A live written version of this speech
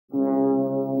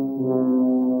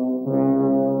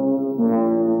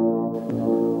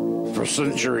For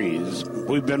centuries,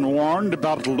 we've been warned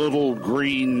about little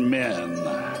green men.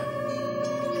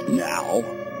 Now,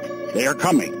 they are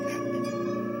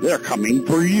coming. They're coming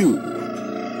for you.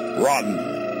 Run.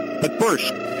 But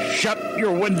first, shut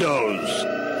your windows.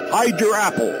 Hide your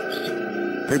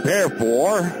apples. Prepare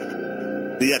for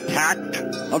the attack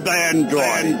of the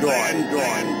android.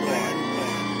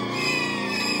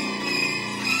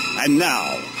 And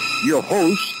now, your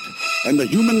host and the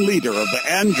human leader of the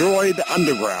Android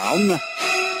Underground,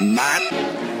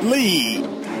 Matt Lee.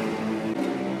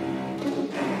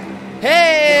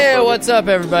 Hey, what's up,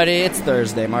 everybody? It's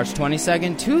Thursday, March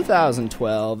 22nd,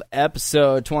 2012,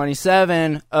 episode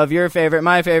 27 of your favorite,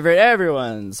 my favorite,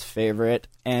 everyone's favorite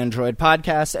Android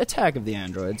podcast, Attack of the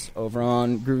Androids, over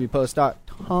on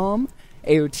groovypost.com,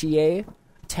 AOTA,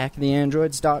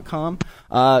 attacktheandroids.com.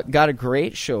 Got a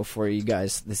great show for you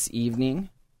guys this evening.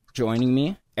 Joining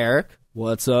me, Eric,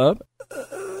 what's up?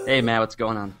 Hey, Matt, what's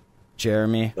going on?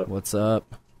 Jeremy, what's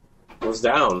up? What's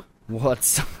down?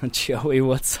 What's up, Joey,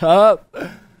 what's up?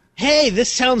 Hey, this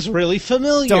sounds really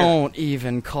familiar. Don't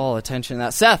even call attention to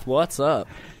that. Seth, what's up?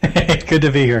 Good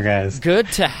to be here, guys. Good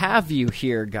to have you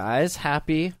here, guys.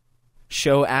 Happy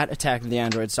show at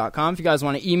attackoftheandroids.com. If you guys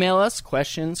want to email us,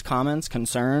 questions, comments,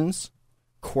 concerns,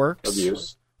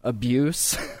 quirks,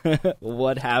 abuse,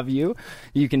 what have you,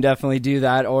 you can definitely do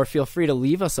that, or feel free to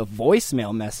leave us a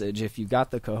voicemail message if you've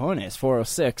got the cojones.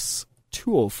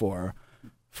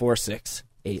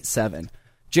 406-204-4687.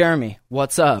 Jeremy,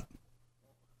 what's up?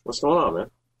 What's going on,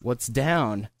 man? What's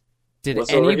down? Did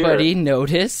What's anybody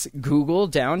notice Google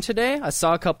down today? I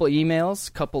saw a couple emails,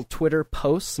 a couple Twitter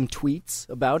posts, some tweets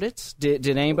about it. Did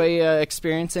anybody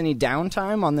experience any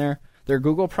downtime on their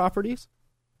Google properties?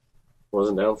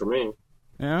 Wasn't down for me.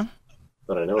 Yeah?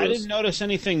 But I noticed. I didn't notice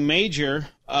anything major.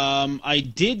 I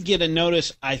did get a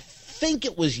notice, I think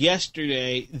it was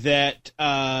yesterday, that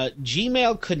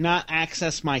Gmail could not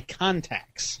access my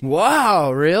contacts.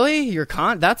 Wow, really?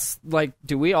 That's like,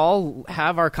 do we all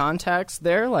have our contacts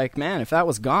there? Like, man, if that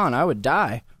was gone, I would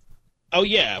die. Oh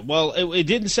yeah, well, it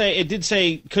did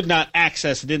say could not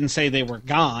access. It didn't say they were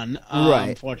gone. Right.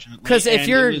 Unfortunately, because if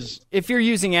you're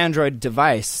using Android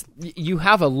device, you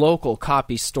have a local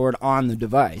copy stored on the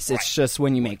device. Right. It's just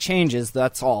when you make changes,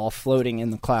 that's all floating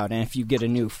in the cloud. And if you get a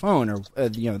new phone, or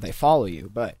they follow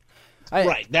you. But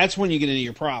right, that's when you get into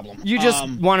your problem. You just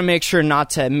want to make sure not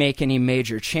to make any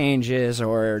major changes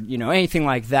or anything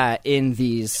like that in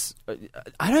these.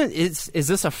 Is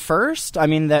this a first? I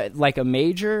mean, that like a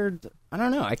major. I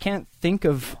don't know. I can't think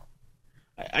of.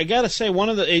 I gotta say,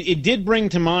 it did bring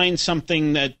to mind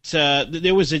something that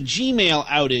there was a Gmail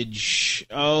outage.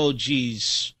 Oh,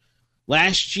 geez,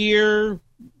 last year,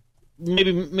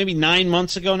 maybe 9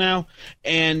 months ago now,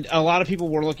 and a lot of people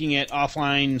were looking at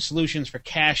offline solutions for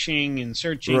caching and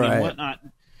searching and whatnot.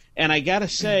 And I gotta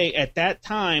say, at that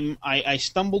time, I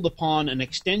stumbled upon an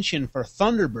extension for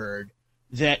Thunderbird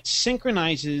that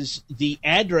synchronizes the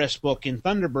address book in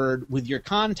Thunderbird with your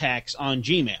contacts on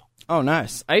Gmail. Oh,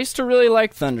 nice. I used to really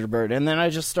like Thunderbird, and then I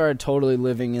just started totally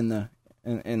living in the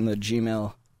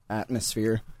Gmail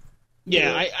atmosphere.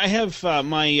 Yeah, I have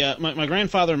my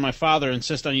grandfather and my father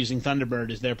insist on using Thunderbird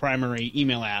as their primary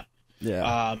email app.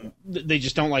 Yeah. They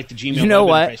just don't like the Gmail. You know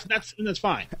what? Interface. That's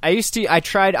fine. I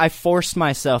forced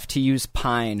myself to use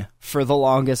Pine for the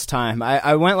longest time.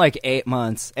 I went like 8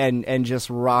 months and just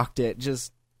rocked it.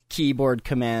 Just keyboard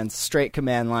commands, straight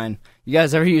command line. You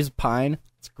guys ever use Pine?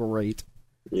 It's great.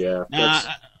 Yeah.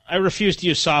 I refuse to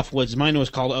use Softwoods. Mine was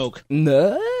called Oak.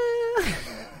 No.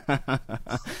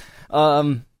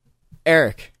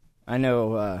 Eric, I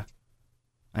know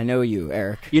you,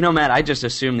 Eric. Matt, I just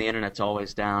assume the internet's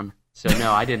always down. So,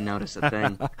 no, I didn't notice a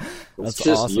thing. It's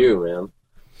just awesome. you, man.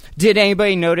 Did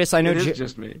anybody notice? I know it's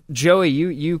just me. Joey,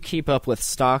 you keep up with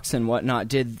stocks and whatnot.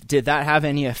 Did that have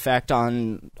any effect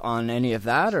on any of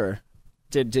that, or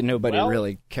did nobody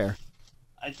really care?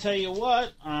 I tell you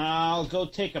what, I'll go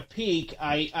take a peek.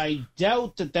 I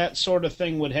doubt that sort of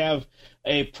thing would have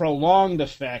a prolonged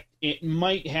effect. It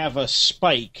might have a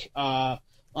spike.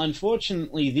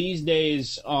 Unfortunately, these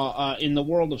days, in the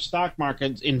world of stock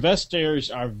markets,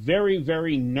 investors are very,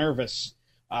 very nervous.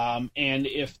 And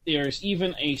if there's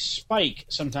even a spike,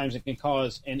 sometimes it can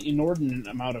cause an inordinate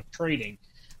amount of trading.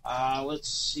 Let's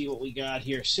see what we got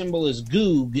here. Symbol is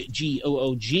Goog,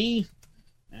 G-O-O-G.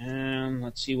 And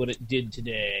let's see what it did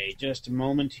today. Just a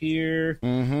moment here.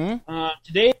 Mm-hmm.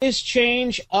 Today's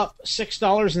change up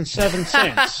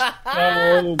 $6.07.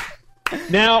 So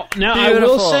now I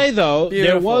will say though,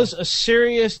 there was a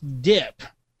serious dip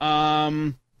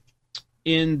in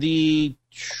the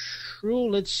true.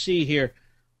 Let's see here.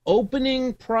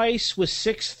 Opening price was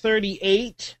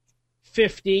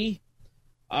 $638.50.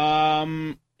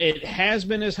 It has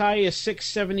been as high as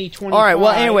 670.25. All right.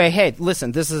 Well, anyway, hey,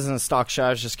 listen. This isn't a stock shot. I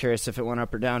was just curious if it went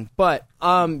up or down. But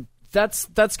that's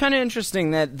kind of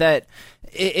interesting. That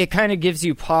it kind of gives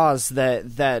you pause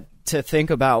that to think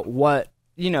about what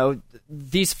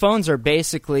these phones are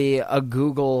basically a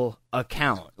Google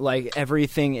account. Like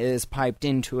everything is piped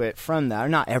into it from that. Or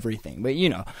not everything, but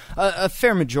a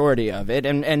fair majority of it.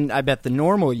 And I bet the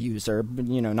normal user,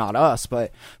 not us,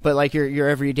 but like your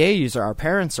everyday user, our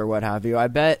parents or what have you, I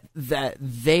bet that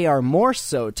they are more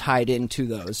so tied into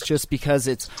those just because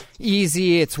it's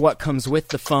easy. It's what comes with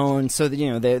the phone, so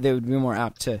that they would be more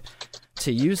apt to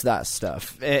use that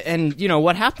stuff. And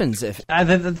what happens if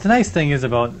the nice thing is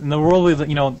about in the world we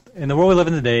live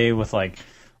in today with like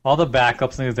all the backups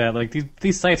and things like that, like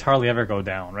these sites hardly ever go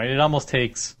down, right? It almost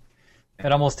takes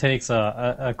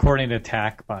a coordinated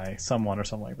attack by someone or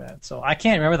something like that. So I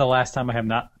can't remember the last time I have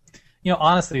not,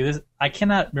 honestly, I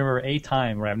cannot remember a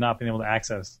time where I've not been able to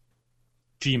access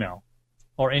Gmail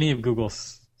or any of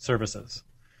Google's services.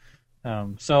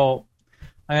 So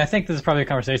I think this is probably a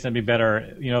conversation that'd be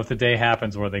better, if the day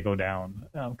happens where they go down,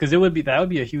 because that would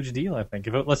be a huge deal. I think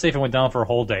let's say if it went down for a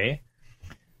whole day,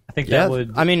 I think that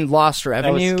would. I mean, lost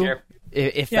revenue.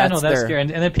 That's scary, and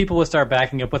then people would start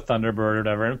backing up with Thunderbird or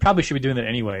whatever, and probably should be doing that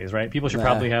anyways, right? People should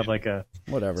probably have like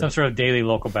some sort of daily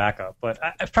local backup, but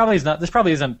this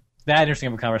probably isn't that interesting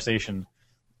of a conversation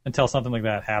until something like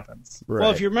that happens. Right. Well,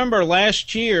 if you remember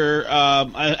last year,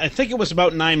 I think it was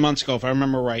about 9 months ago, if I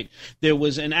remember right, there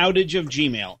was an outage of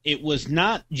Gmail. It was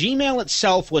not Gmail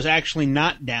itself was actually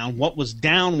not down. What was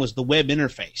down was the web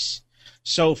interface.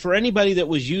 So for anybody that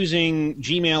was using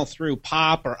Gmail through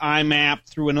POP or IMAP,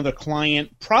 through another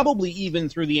client, probably even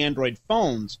through the Android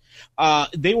phones,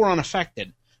 they were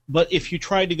unaffected. But if you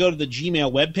tried to go to the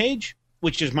Gmail webpage,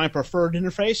 which is my preferred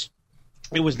interface,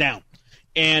 it was down.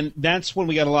 And that's when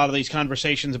we got a lot of these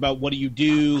conversations about what do you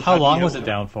do. How long was it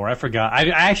down for? I forgot. I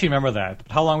actually remember that.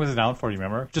 How long was it down for? You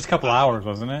remember? Just a couple hours,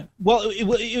 wasn't it? Well,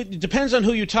 it depends on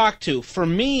who you talk to. For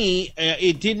me,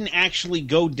 it didn't actually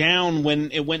go down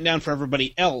when it went down for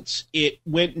everybody else. It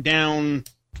went down.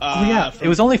 It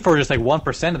was only for just like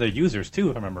 1% of the users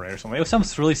too, if I remember right, or something. It was some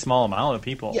really small amount of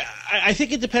people. Yeah, I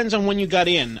think it depends on when you got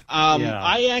in.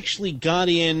 I actually got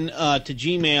in to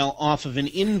Gmail off of an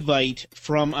invite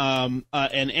from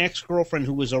an ex-girlfriend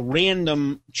who was a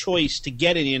random choice to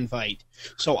get an invite.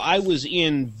 So I was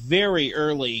in very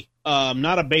early,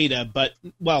 not a beta, but,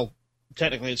 well,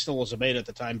 technically it still was a beta at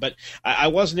the time, but I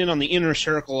wasn't in on the inner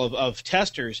circle of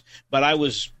testers, but I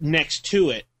was next to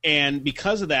it. And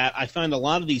because of that, I find a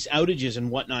lot of these outages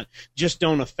and whatnot just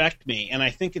don't affect me. And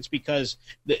I think it's because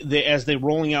as they're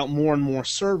rolling out more and more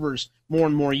servers, more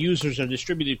and more users are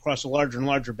distributed across a larger and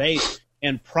larger base,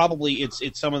 and probably it's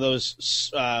some of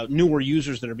those newer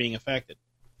users that are being affected.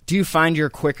 Do you find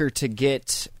you're quicker to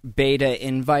get beta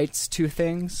invites to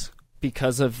things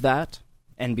because of that?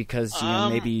 And because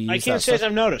maybe you I can't say as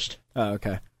I've noticed. Oh,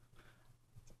 okay.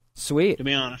 Sweet. To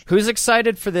be honest. Who's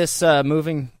excited for this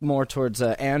moving more towards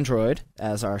Android,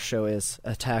 as our show is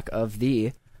Attack of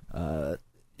the...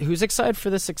 who's excited for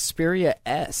this Xperia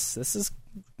S? This is...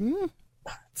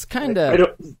 it's kind of...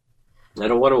 I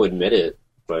don't want to admit it,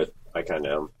 but I kind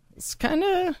of am. It's kind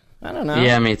of... I don't know.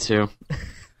 Yeah, me too.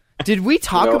 Did we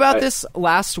talk about this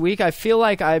last week? I feel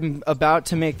like I'm about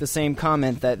to make the same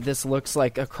comment that this looks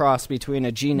like a cross between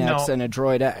a GeneX and a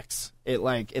Droid X.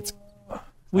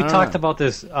 We talked about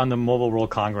this on the Mobile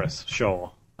World Congress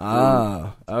show.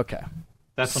 Oh, okay.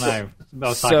 That's when I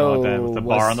was talking about that with the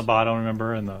bar on the bottom,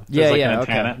 remember? And there's an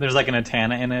antenna. Okay. There's like an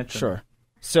antenna in it. Sure.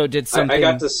 So did something... I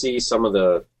got to see some of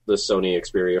the Sony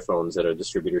Xperia phones at a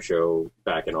distributor show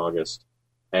back in August,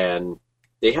 and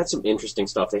they had some interesting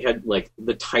stuff. They had like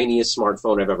the tiniest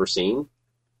smartphone I've ever seen.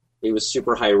 It was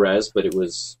super high res, but it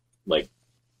was like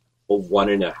a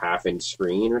 1.5 inch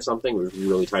screen or something. It was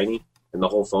really tiny, and the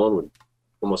whole phone would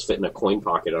almost fit in a coin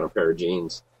pocket on a pair of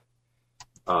jeans.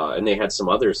 And they had some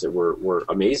others that were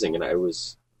amazing, and I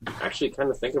was actually kind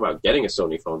of thinking about getting a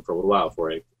Sony phone for a little while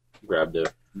before I grabbed a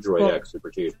Droid X super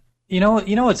cheap. You know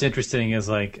what's interesting is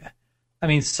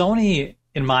Sony,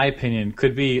 in my opinion,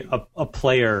 could be a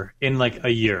player in like a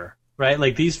year, right?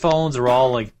 Like these phones are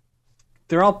all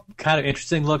they're all kind of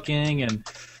interesting looking,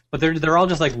 but they're all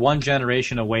just like one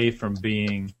generation away from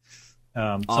being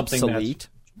something obsolete. That's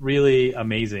really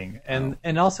amazing.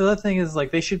 And also the other thing is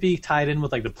like they should be tied in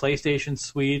with like the PlayStation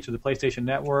Suite or the PlayStation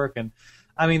Network, and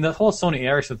I mean the whole Sony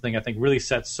Ericsson thing I think really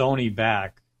set Sony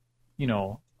back,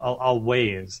 a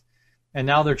ways. And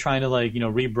now they're trying to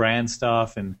rebrand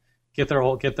stuff and get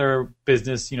their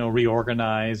business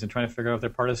reorganized and trying to figure out if they're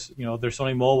part of they're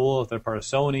Sony Mobile, if they're part of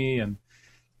Sony, and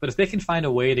But if they can find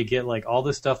a way to get like all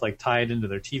this stuff like tied into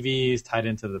their TVs, tied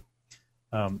into the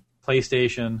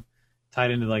PlayStation,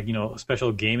 tied into like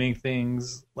special gaming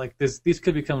things, like these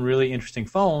could become really interesting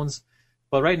phones.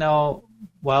 But right now,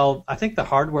 while I think the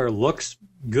hardware looks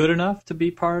good enough to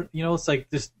be part, it's like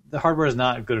the hardware is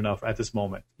not good enough at this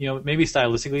moment. Maybe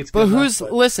stylistically it's good enough.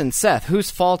 Listen, Seth, whose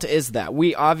fault is that?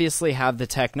 We obviously have the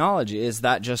technology. Is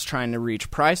that just trying to reach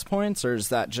price points, or is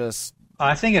that just...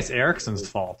 I think it's Ericsson's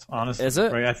fault, honestly. Is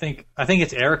it? Right? I think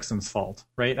it's Ericsson's fault,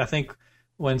 right? I think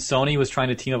when Sony was trying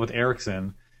to team up with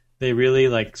Ericsson, they really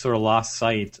like sort of lost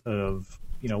sight of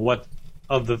what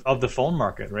of the phone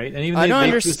market, right? And even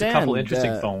they produced a couple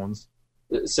interesting phones.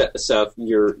 Seth,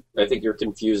 I think you're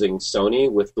confusing Sony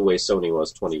with the way Sony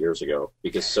was 20 years ago,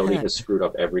 because Sony has screwed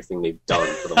up everything they've done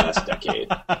for the last decade.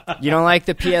 You don't like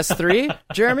the PS3,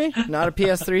 Jeremy? Not a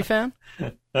PS3 fan?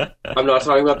 I'm not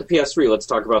talking about the PS3. Let's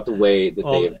talk about the way that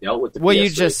they have dealt with the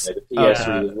PS3. The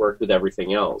PS3 has worked with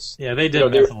everything else. Yeah, they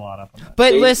did mess a lot up.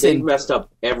 But listen, they messed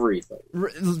up everything.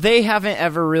 They haven't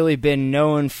ever really been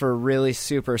known for really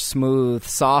super smooth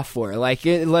software. Like,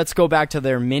 let's go back to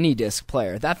their mini disc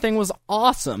player. That thing was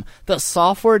awesome. The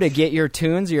software to get your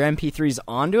tunes, your MP3s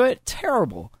onto it,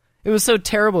 terrible. It was so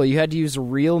terrible you had to use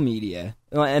real media,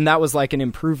 and that was like an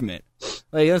improvement.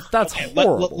 Like that's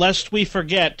horrible. Lest we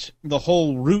forget the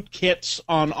whole rootkits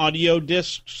on audio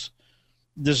discs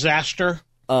disaster.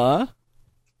 Okay.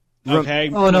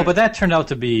 Oh no, but that turned out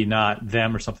to be not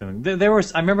them or something. There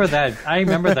was. I remember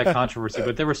that controversy,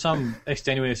 but there was some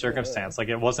extenuating circumstance. Like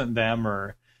it wasn't them,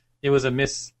 or it was a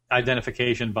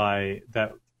misidentification by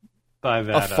that.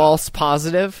 A false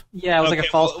positive? Yeah, it was like a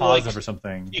false positive or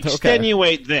something.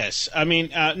 Extenuate this. I mean,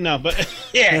 no, but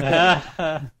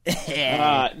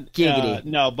giggity.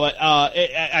 No, but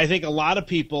I think a lot of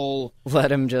people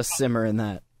let him just simmer in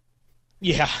that.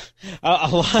 Yeah,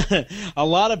 a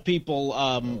lot of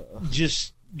people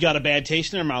just got a bad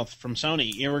taste in their mouth from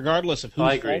Sony, regardless of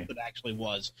whose fault it actually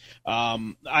was.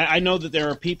 I know that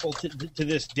there are people to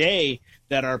this day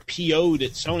that are PO'd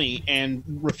at Sony and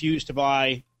refuse to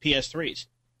buy PS3s.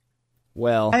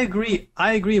 Well, I agree,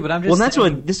 but I'm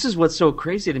just this is what's so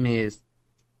crazy to me is...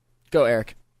 Go,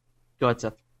 Eric. Go ahead,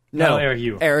 Seth. No,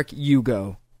 Eric, you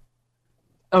go.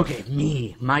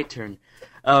 Okay, my turn.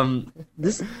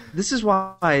 This is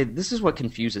what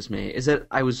confuses me, is that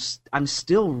I'm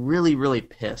still really, really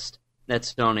pissed at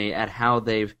Sony at how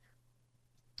they've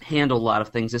handled a lot of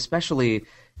things, especially,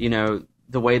 the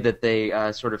way that they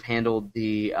sort of handled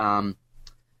the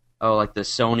like the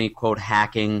Sony quote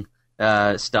hacking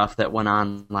stuff that went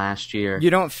on last year. You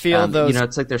don't feel those?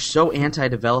 It's like they're so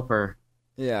anti-developer.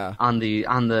 Yeah. On the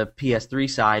PS3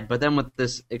 side, but then with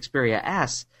this Xperia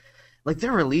S, like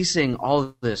they're releasing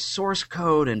all this source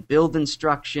code and build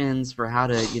instructions for how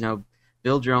to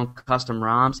build your own custom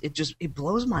ROMs. It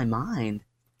blows my mind.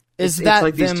 It's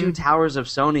like these two towers of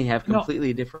Sony have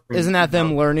completely different. Isn't that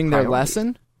them learning their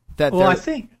lesson? I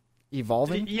think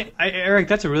evolving. Yeah, Eric,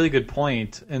 that's a really good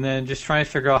point. And then just trying to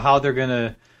figure out how they're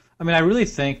gonna. I mean, I really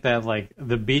think that like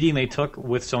the beating they took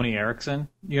with Sony Ericsson.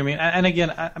 You know what I mean? And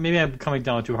again, maybe I'm coming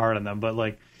down too hard on them, but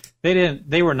like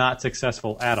they were not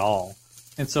successful at all.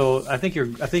 And so I think you're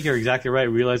exactly right,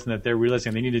 realizing that they're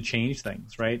realizing they need to change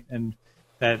things, right? And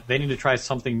that they need to try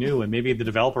something new, and maybe the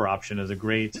developer option is a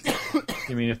great.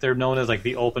 I mean, if they're known as like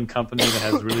the open company that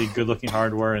has really good-looking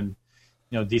hardware and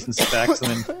decent specs,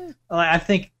 and then I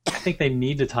think they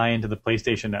need to tie into the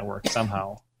PlayStation Network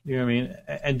somehow. You know what I mean?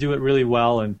 And do it really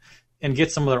well, and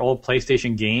get some of their old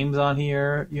PlayStation games on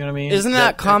here. You know what I mean? Isn't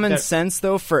that common sense,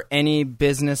 though, for any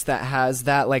business that has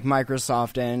that, like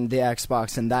Microsoft and the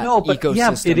Xbox and that ecosystem?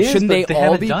 Yeah, it is. Shouldn't they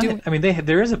all be doing it? I mean,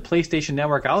 there is a PlayStation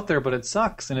Network out there, but it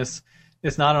sucks, and it's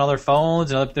not on other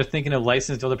phones, and they're thinking of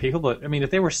licensing to other people. But I mean, if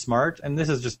they were smart, and this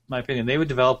is just my opinion, they would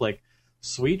develop like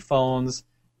sweet phones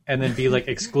and then be like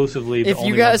exclusively the if only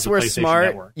you guys ones were with the PlayStation smart,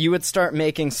 Network. You would start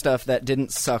making stuff that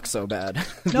didn't suck so bad.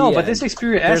 No, but this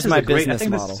Xperia S is my a great. I business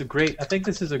think model. this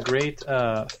is a great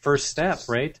first step,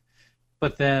 right?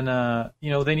 But then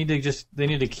they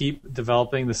need to keep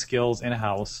developing the skills in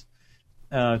house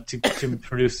to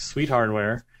produce sweet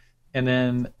hardware, and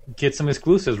then get some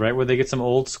exclusives, right? Where they get some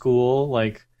old school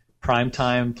like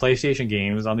primetime PlayStation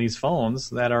games on these phones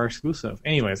that are exclusive.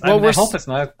 Anyways, I hope it's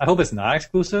not. I hope it's not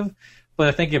exclusive. But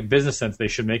I think in business sense, they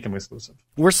should make them exclusive.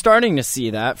 We're starting to see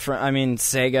that.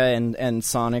 Sega and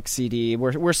Sonic CD.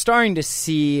 We're starting to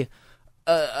see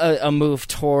a move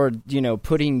toward,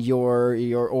 putting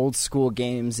your old school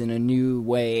games in a new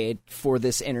way for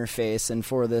this interface and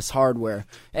for this hardware,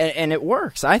 and it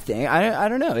works. I think I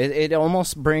don't know. It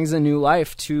almost brings a new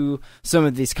life to some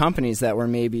of these companies that were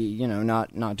maybe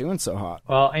not doing so hot.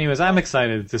 Well, anyways, I'm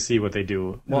excited to see what they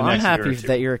do. Well, I'm happy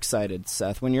that you're excited,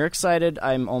 Seth. When you're excited,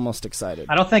 I'm almost excited.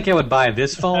 I don't think I would buy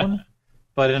this phone,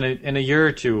 but in a year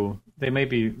or two, it may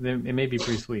be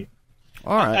pretty sweet.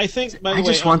 All right. I think. By the I way,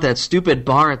 just want that stupid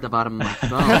bar at the bottom of my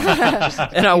phone.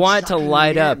 And I want it to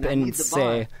light up I need and the say,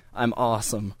 bar. I'm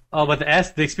awesome. Oh, but the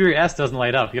Xperia S doesn't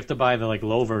light up. You have to buy the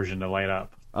low version to light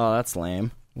up. Oh, that's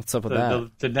lame. What's up with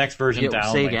that? The next version Yeah,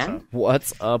 down. say lights again? up.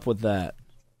 What's up with that?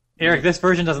 Eric, this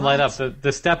version doesn't light up.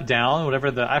 The step down,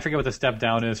 I forget what the step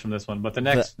down is from this one, but the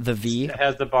next The V?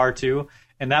 has the bar too,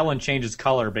 and that one changes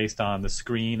color based on the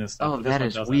screen and stuff. Oh, but this that one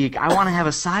is doesn't. weak. I want to have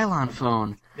a Cylon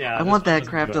phone. Yeah, I this want one that doesn't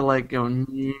crap do to it. go.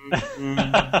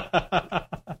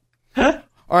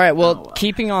 All right, well,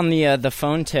 keeping on the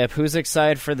phone tip, who's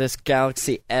excited for this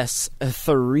Galaxy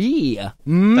S3?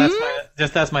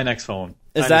 That's my next phone.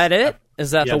 Is that it?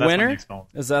 Is that Yeah, the that's my winner? next phone.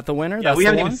 Is that the winner? Yeah, That's we the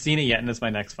haven't one? even seen it yet, and it's my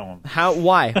next phone. How?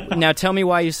 Why? Now tell me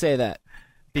why you say that.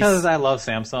 Because I love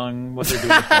Samsung, what they're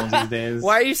doing with phones these days.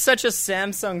 Why are you such a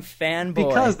Samsung fanboy?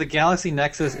 Because the Galaxy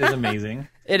Nexus is amazing.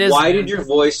 it is. Why did your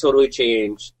voice totally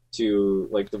change to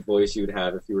the voice you would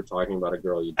have if you were talking about a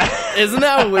girl you dated? Isn't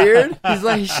that weird? He's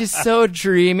like, she's so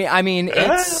dreamy. I mean,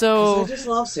 it's so. I just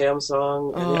love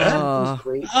Samsung. And they Oh. have these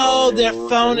great Oh, their phones,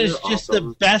 phone and is they're just awesome.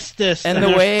 the bestest, And and the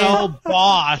they're way- so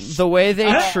boss. The way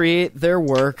they treat their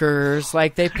workers,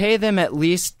 like they pay them at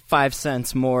least 5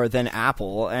 cents more than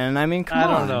Apple, and I mean, come I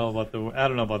on. don't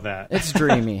know about that. It's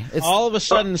dreamy. It's All of a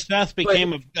sudden, Seth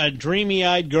became a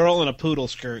dreamy-eyed girl in a poodle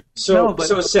skirt. So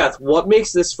Seth, what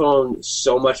makes this phone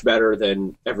so much better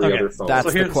than every Okay, other phone?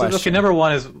 that's the question. okay, number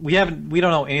one is we don't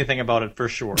know anything about it for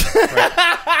sure. Right?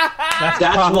 That's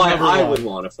That's problem why number I one. would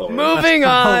want a phone. moving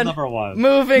Problem on. number one.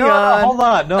 Moving No, on. hold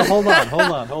on. No, hold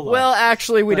on. Well,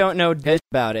 actually, we don't know dish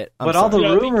about it. I'm But all sorry.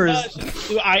 the rumors. Because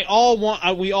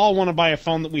we all want to buy a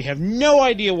phone that we have no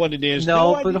idea what it is.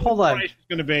 No, idea but what hold the on. price is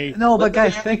going to be. No, but Let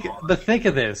guys, them think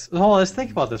of this. Hold on, let's think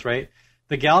about this, right?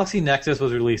 The Galaxy Nexus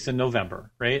was released in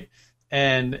November, right?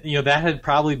 And that had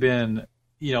probably been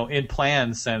in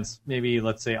plans since maybe,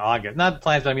 let's say, August. Not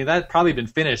plans, but I mean that had probably been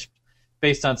finished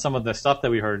based on some of the stuff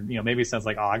that we heard. Maybe since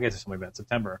like August or something like that,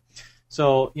 September.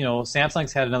 So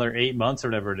Samsung's had another 8 months or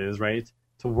whatever it is, right,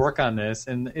 to work on this,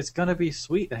 and it's gonna be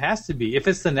sweet. It has to be. If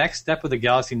it's the next step with the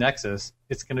Galaxy Nexus,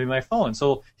 it's gonna be my phone.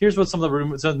 So here's what some of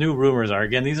the new rumors are.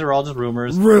 Again, these are all just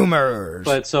rumors. Rumors.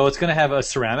 But so it's going to have a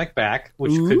ceramic back,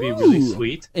 which could be really Ooh.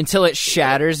 sweet. Until it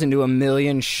shatters into a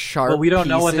million sharp But we don't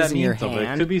know what pieces that in your means, though. But it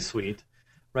hand. could be sweet,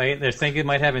 right? They're thinking it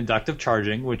might have inductive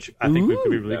charging, which I think could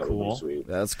be really That would be cool. sweet.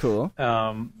 That's cool.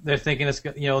 They're thinking it's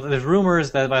there's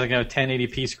rumors that like a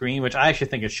 1080p screen, which I actually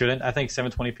think it shouldn't. I think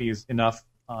 720p is enough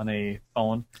on a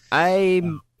phone. I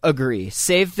agree.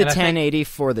 Save the And I think- 1080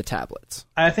 for the tablets.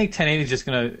 I think 1080 is just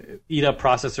going to eat up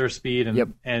processor speed and Yep.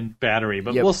 and battery,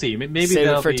 but Yep. we'll see. Maybe Save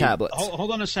that'll it for be, tablets.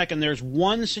 Hold on a second. There's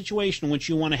one situation in which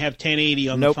you want to have 1080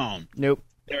 on Nope. the phone. Nope.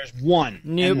 There's one,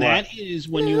 Nope. and that is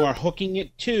when you are hooking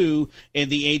it to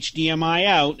the HDMI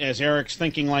out, as Eric's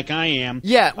thinking like I am.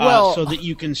 Yeah, well- so that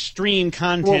you can stream Well,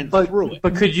 content but, through it.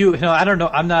 but could you? No, I don't know.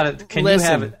 I'm not. Can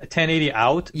Listen. you have 1080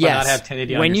 out, but Yes. not have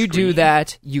 1080 on when your you do screen?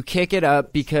 that, you kick it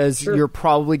up because you're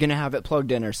probably going to have it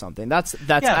plugged in or something. That's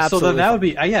Yeah, so absolutely then that fine.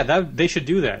 would be they should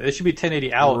do that. It should be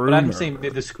 1080 out, but I'm Rumor. saying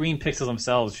the screen pixels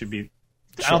themselves should be.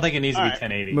 I don't think it needs to be All right.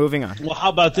 1080. Moving on. Well, how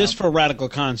about this for a radical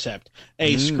concept?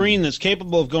 A screen that's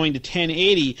capable of going to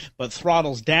 1080 but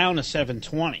throttles down to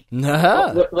 720.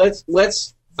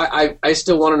 Let's. I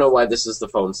still want to know why this is the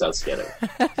phone Seth's getting.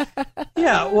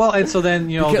 Yeah, well, and so then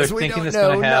Because they're we thinking don't it's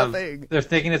going know to have. nothing. They're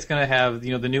thinking it's going to have the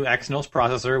new Exynos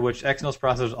processor, which Exynos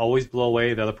processors always blow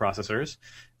away the other processors,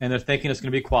 and they're thinking it's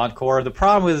going to be quad core. The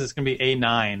problem is it's going to be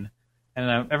A9,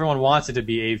 and everyone wants it to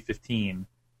be A15.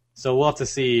 So we'll have to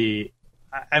see.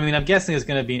 I mean, I'm guessing it's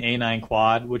going to be an A9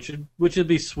 quad, which would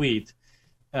be sweet.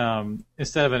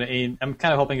 Instead of an A, I'm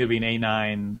kind of hoping it'd be an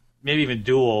A9, maybe even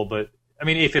dual, but I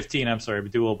mean A15. I'm sorry,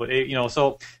 but dual. But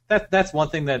so that's one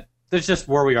thing that that's just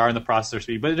where we are in the processor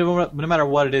speed. But no matter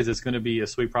what it is, it's going to be a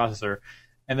sweet processor.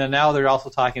 And then now they're also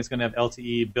talking it's going to have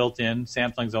LTE built in,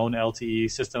 Samsung's own LTE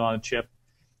system on a chip,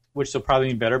 which will probably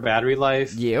mean better battery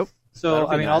life. Yep. So That'll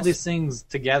be I mean, all nice. these things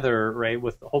together, right?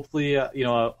 With hopefully,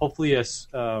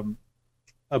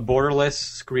 a borderless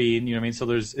screen. You know what I mean? So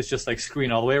it's just like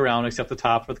screen all the way around, except the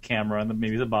top for the camera and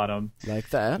maybe the bottom. Like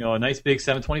that. A nice big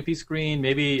 720p screen,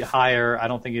 maybe higher. I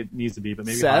don't think it needs to be, but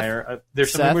maybe Seth? higher.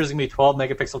 There's some Seth? rumors it's gonna be 12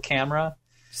 megapixel camera.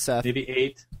 Seth, maybe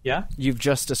 8. Yeah. you've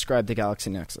just described the Galaxy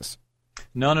Nexus.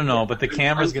 No. But the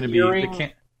camera's going to be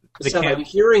I'm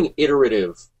hearing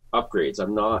iterative upgrades.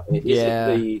 I'm not. Yeah.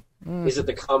 Is it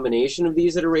the combination of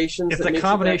these iterations? It's that a makes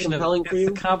combination it that of compelling for you?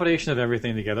 it's a combination of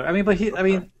everything together. I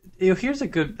mean, here's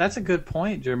that's a good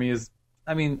point, Jeremy.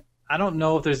 I don't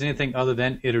know if there's anything other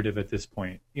than iterative at this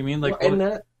point. You mean like I'm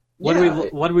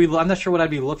not sure what I'd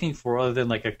be looking for other than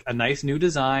like a nice new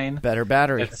design, Better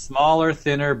battery. it's smaller,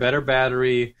 thinner, better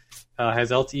battery, has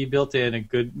LTE built in, a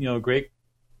good,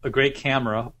 a great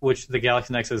camera, which the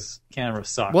Galaxy Nexus camera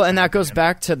sucks. Well, and that goes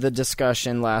back to the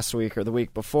discussion last week or the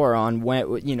week before on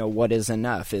what is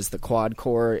enough. Is the quad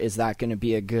core, is that going to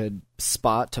be a good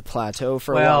spot to plateau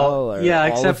for a while? Or yeah, all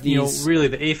except of these... really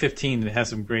the A15 has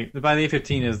some great. By the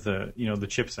A15 is the the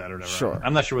chipset or whatever. Sure.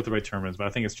 I'm not sure what the right term is, but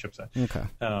I think it's chipset. Okay.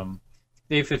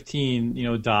 The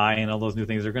A15, die and all those new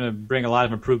things are going to bring a lot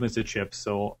of improvements to chips.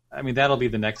 So that'll be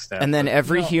the next step. And then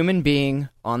every human being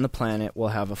on the planet will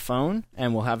have a phone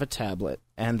and will have a tablet,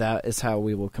 and that is how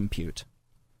we will compute.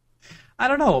 I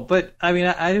don't know, but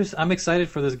I'm excited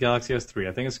for this Galaxy S3.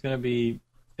 I think it's going to be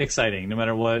exciting, no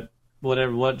matter what,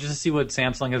 just to see what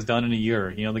Samsung has done in a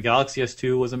year. The Galaxy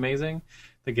S2 was amazing,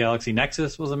 the Galaxy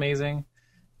Nexus was amazing.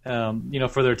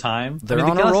 For their time, They're the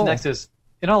on a Galaxy roll. Nexus.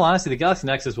 In all honesty, the Galaxy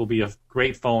Nexus will be a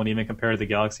great phone, even compared to the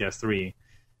Galaxy S3.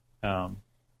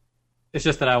 It's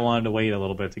just that I wanted to wait a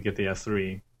little bit to get the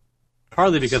S3.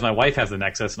 Partly because my wife has the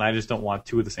Nexus, and I just don't want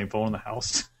two of the same phone in the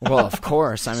house. Well, of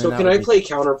course. So can I play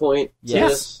counterpoint to Yes.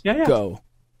 this? Yeah. Go.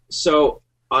 So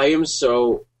I am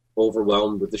so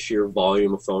overwhelmed with the sheer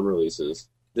volume of phone releases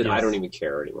that Yes. I don't even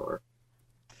care anymore.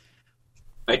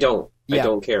 I don't. Yeah. I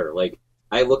don't care. Like,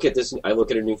 I look at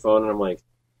a new phone and I'm like,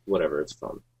 whatever, it's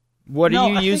fun. What are you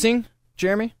I think- using,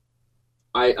 Jeremy?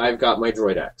 I've got my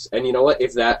Droid X. And you know what?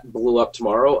 If that blew up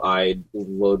tomorrow, I'd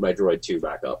load my Droid 2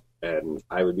 back up. And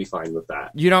I would be fine with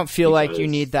that. You don't feel like you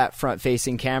Because- need that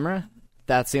front-facing camera?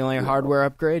 That's the only hardware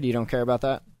upgrade? You don't care about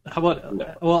that? How about No.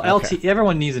 LTE?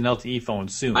 Everyone needs an LTE phone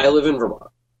soon. I live in Vermont.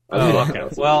 Oh, okay.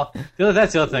 Well,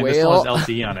 that's the other thing. This Well- phone has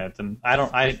LTE on it, and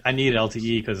I need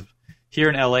LTE because here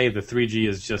in LA the 3G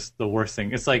is just the worst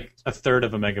thing. It's like a third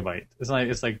of a megabyte. It's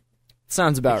like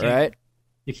Sounds about can't- right.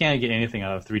 you can't get anything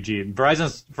out of 3G.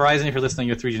 Verizon, if you're listening,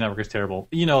 your 3G network is terrible.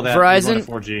 You know that. Verizon, You're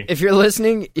going to 4G. if you're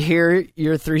listening here,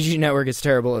 your 3G network is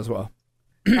terrible as well.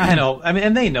 I know.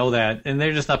 And they know that, and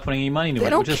they're just not putting any money into They it,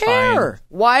 don't which is care. fine.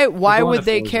 Why going would to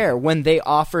they 4G. care when they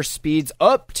offer speeds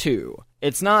up to?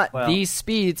 It's not Well- these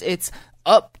speeds, it's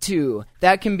up to.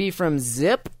 That can be from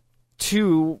zip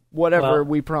to whatever Well-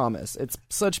 we promise. It's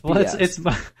such BS.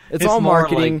 Well, it's all more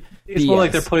marketing Like, it's more like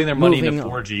BS. they're putting their money Moving into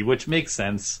on. 4G, which makes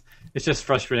sense. It's just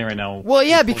frustrating right now. Well,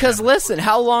 yeah, People because have- listen,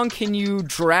 how long can you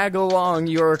drag along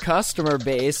your customer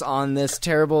base on this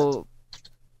terrible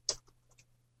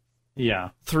Yeah.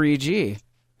 3G?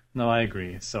 No, I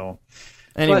agree. So,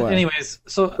 Anyway, But anyways,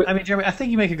 Jeremy, I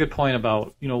think you make a good point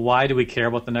about why do we care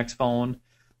about the next phone?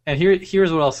 And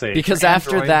here's what I'll say. because For after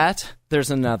Android- that,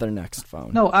 there's another next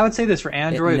phone. no, I would say this for it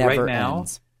Android never right now.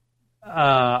 ends.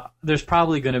 There's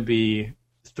probably going to be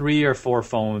 3 or 4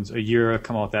 phones a year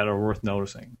come out that are worth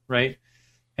noticing, right?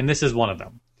 And this is one of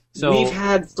them. So We've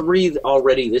had 3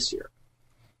 already this year.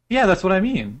 yeah, that's what I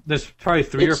mean. There's probably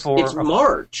 3 or 4. It's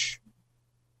March.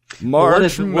 March what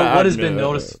has been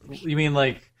Madness. noticed? You mean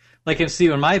like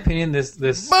in my opinion, this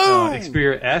Boom!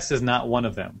 Xperia S is not one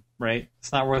of them, right?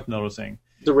 It's not worth noticing.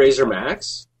 The Razer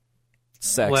Max.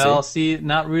 Sexy. Well, see,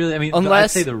 not really. I mean,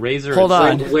 Unless- I'd say the Razer. hold is-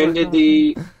 on. When did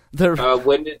the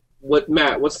the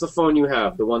Matt? What's the phone you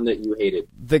have? The one that you hated?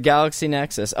 the Galaxy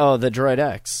Nexus. Oh, the Droid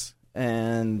X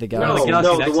and the No, Galaxy. the Galaxy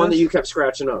the one that Nexus? you kept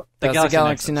scratching up. That's the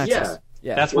Galaxy Nexus. Yeah.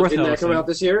 Yeah. That's What, worth didn't that noticing. come out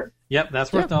this year? Yep,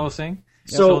 that's worth noticing.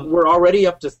 So we're already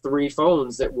up to 3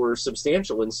 phones that were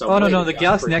substantial in some way. Oh no, the Yeah,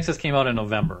 Galaxy pretty- Nexus came out in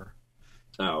November,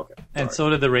 Oh, okay. and Sorry. so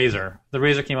did the Razer. The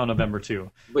Razer came out in November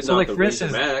too. But so not like the for Razer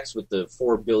instance, Max with the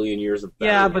 4 billion years of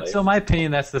battery yeah, but life. so in my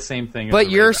opinion, that's the same thing. as But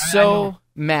the you're Razer. I so know-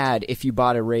 mad if you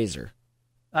bought a Razer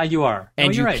you are, and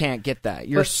No, you you're right. can't get that.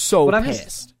 You're But- so but I'm just-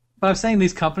 pissed. But I'm saying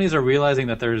these companies are realizing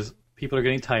that there's people are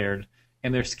getting tired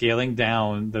and they're scaling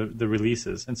down the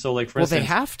releases. And so, like for Well, they instance,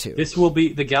 have to. this will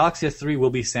be the Galaxy S3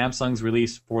 will be Samsung's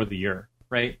release for the year,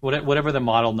 right? Whatever the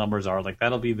model numbers are, like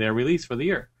that'll be their release for the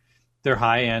year. Their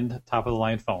high end, top of the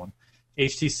line phone.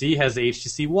 HTC has the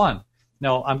HTC One.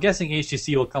 Now, I'm guessing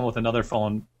HTC will come with another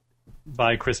phone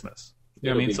by Christmas. You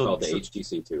know It'll what I mean? be So, called the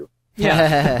HTC 2.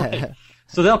 yeah, right.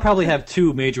 So they'll probably have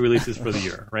 2 major releases for the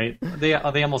year, right? They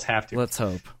almost have to. Let's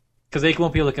hope. Because they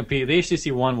won't be able to compete. The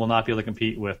HTC One will not be able to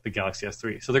compete with the Galaxy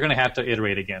S3. So they're going to have to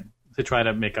iterate again to try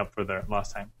to make up for their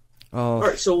lost time. Oh, All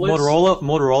right, so let's... Motorola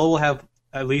will have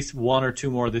at least one or two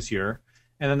more this year,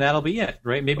 and then that'll be it,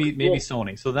 right? Maybe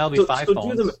Sony. So that'll be five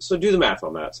phones. Do the math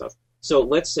on that stuff. So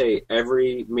let's say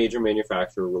every major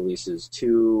manufacturer releases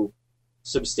 2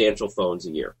 substantial phones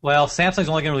a year. Well, Samsung's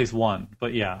only going to release one,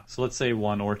 but yeah. So let's say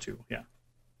 1 or 2. Yeah.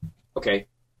 Okay.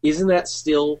 Isn't that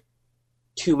still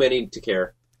too many to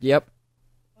care? Yep.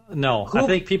 No, I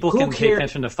think people can pay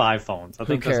attention to 5 phones. I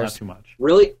think that's not too much.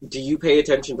 Really? Do you pay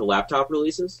attention to laptop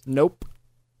releases? Nope.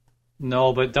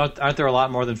 No, but aren't there a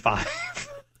lot more than 5?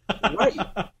 Right.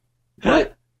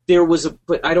 But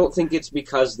but I don't think it's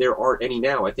because there aren't any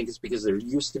now. I think it's because there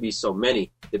used to be so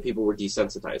many that people were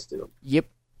desensitized to them. Yep.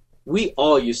 We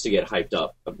all used to get hyped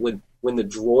up when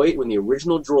the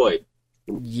original Droid.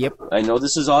 Yep. I know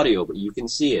this is audio, but you can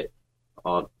see it.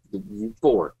 The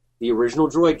U4, the original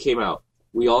Droid came out.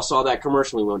 We all saw that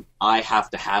commercial and we went, I have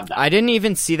to have that. I didn't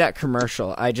even see that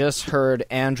commercial. I just heard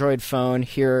Android phone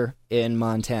here in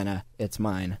Montana. It's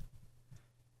mine.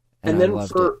 And then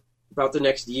for about the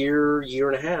next year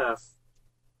and a half,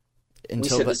 we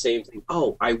said the same thing.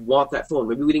 Oh, I want that phone.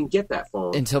 Maybe we didn't get that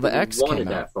phone. Until the X came out. Wanted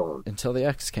that phone. Until the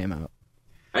X came out.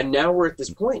 And now we're at this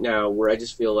point now where I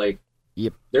just feel like,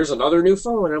 yep, there's another new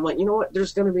phone, and I'm like, you know what?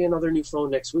 There's going to be another new phone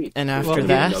next week. And after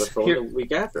that, another phone the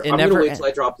week after. I'm going to wait till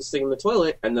I drop this thing in the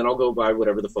toilet, and then I'll go buy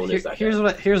whatever the phone is. Here's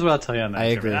what I'll tell you on that. I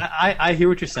agree. I hear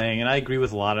what you're saying, and I agree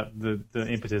with a lot of the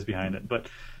impetus behind it. But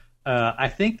I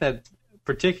think that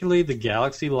particularly the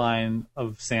Galaxy line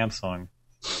of Samsung,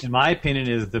 in my opinion,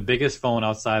 is the biggest phone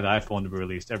outside the iPhone to be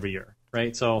released every year.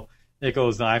 Right? So it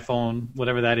goes the iPhone,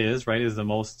 whatever that is, right, is the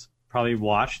most probably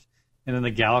watched. And then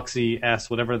the Galaxy S,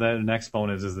 whatever the next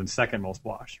phone is the second most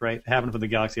watched, right? It happened for the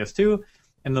Galaxy S2,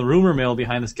 and the rumor mill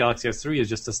behind this Galaxy S3 is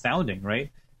just astounding,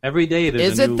 right? Every day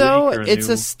there's a new leak or a new... It's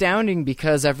astounding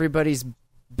because everybody's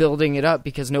building it up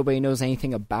because nobody knows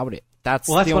anything about it. That's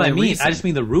what I mean. Reason. I just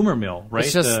mean the rumor mill, right?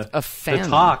 It's just a fan. The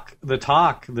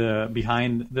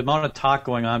amount of talk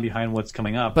going on behind what's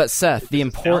coming up. But Seth, the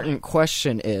important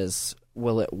question is,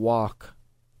 will it walk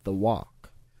the walk?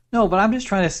 No, but I'm just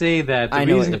trying to say that the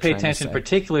reason to pay attention,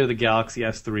 particularly to the Galaxy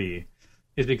S3,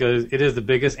 is because it is the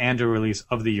biggest Android release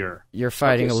of the year. You're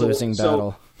fighting a losing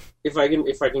battle. If I can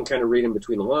kind of read in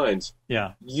between the lines,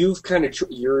 yeah, you've kind of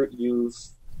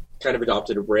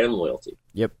adopted a brand loyalty.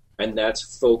 Yep, and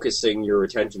that's focusing your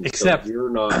attention. Except so you're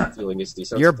not feeling as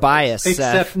desensitized. You're biased,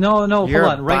 Seth. No, hold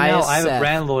on. Right now, I have Seth. a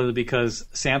brand loyalty because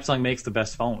Samsung makes the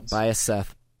best phones. Biased,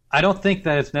 Seth. I don't think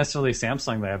that it's necessarily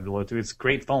Samsung that I have loyalty to. It's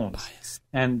great phones. Biased.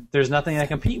 And there's nothing that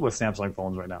compete with Samsung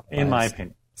phones right now, in my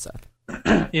opinion. Seth.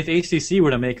 If HTC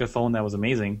were to make a phone that was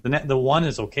amazing, the one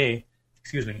is okay.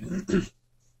 Excuse me.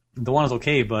 The one is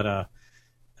okay, but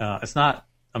it's not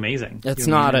amazing. It's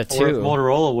not a 2. Or if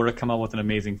Motorola were to come out with an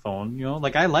amazing phone,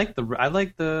 like I like the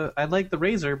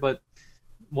Razr, but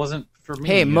wasn't for me.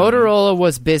 Hey, Motorola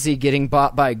was busy getting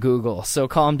bought by Google, so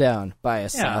calm down,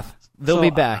 bias, Seth. They'll be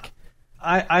back.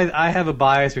 I have a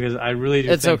bias because I really do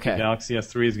think okay. the Galaxy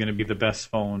S3 is going to be the best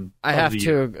phone. I have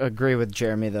to agree with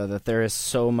Jeremy, though, that there is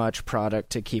so much product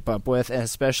to keep up with, and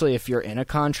especially if you're in a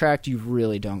contract, you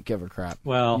really don't give a crap.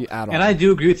 Well, and I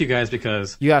do agree with you guys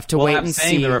because you have to wait and see. I'm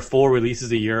saying there are 4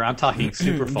 releases a year. I'm talking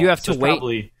super phones. You have to wait.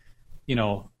 Probably,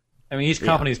 each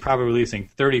company is probably releasing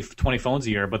 30, 20 phones a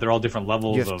year, but they're all different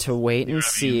levels. You have to wait and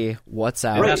see what's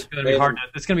out. Right. That's going to be hard.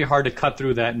 It's going to be hard to cut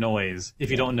through that noise if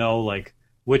you don't know,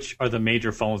 which are the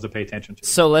major phones to pay attention to.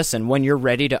 So listen, when you're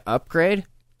ready to upgrade,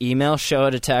 email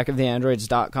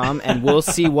show@attackoftheandroids.com, and we'll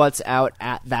see what's out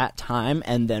at that time,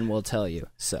 and then we'll tell you.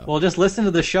 So, well, just listen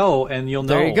to the show, and you'll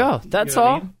know. There you go. That's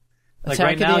all. I mean?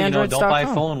 Right now, don't buy a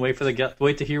phone. Wait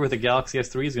to hear what the Galaxy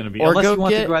S3 is going to be. Unless you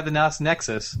want to buy the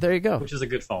Nexus. There you go. Which is a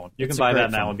good phone. You can buy that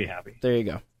now and be happy. There you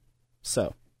go.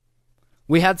 So,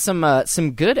 we had some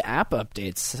good app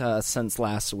updates since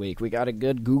last week. We got a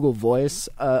good Google Voice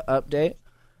update.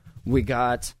 We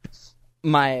got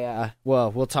my,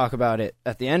 we'll talk about it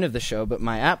at the end of the show, but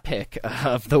my app pick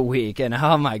of the week, and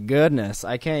oh my goodness,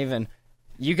 I can't even,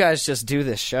 you guys just do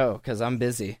this show, because I'm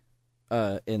busy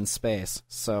in space.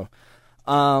 So,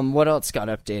 what else got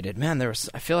updated? Man,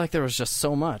 I feel like there was just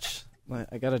so much.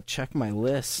 I gotta check my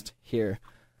list here.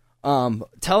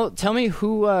 Tell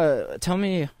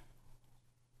me,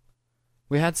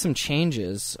 we had some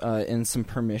changes in some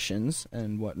permissions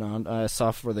and whatnot. I saw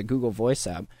for the Google Voice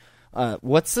app.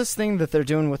 What's this thing that they're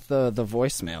doing with the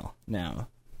voicemail now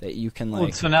that you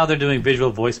can so now they're doing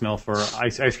visual voicemail for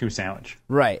ice cream sandwich.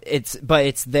 Right. It's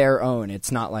their own.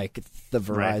 It's not like the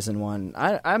Verizon one.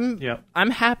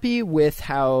 I'm happy with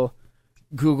how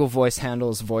Google Voice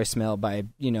handles voicemail by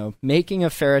making a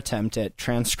fair attempt at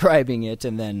transcribing it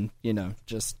and then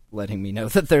just letting me know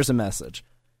that there's a message.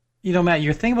 Matt,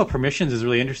 your thing about permissions is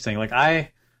really interesting. Like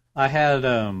I had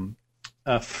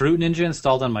a Fruit Ninja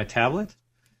installed on my tablet,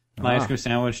 my ice cream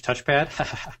sandwich touchpad,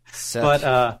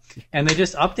 but and they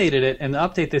just updated it. And the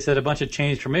update, they said a bunch of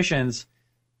changed permissions,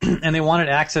 and they wanted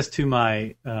access to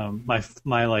my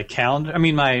my like calendar. I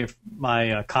mean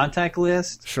my contact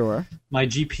list, Sure. my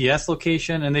GPS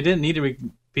location, and they didn't need it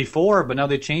before, but now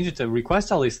they changed it to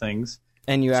request all these things.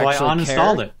 And you So I actually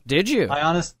uninstalled cared? it. Did you? I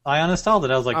uninstalled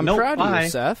it. I was like, I'm nope, proud bye. of you,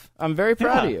 Seth. I'm very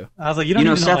proud of you. I was like, you don't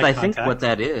even Seth, know my I think contact. what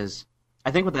that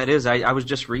is. I was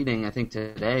just reading, I think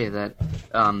today, that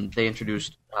they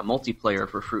introduced a multiplayer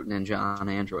for Fruit Ninja on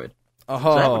Android. Oh,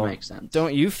 So that would make sense.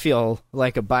 Don't you feel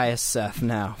like a biased Seth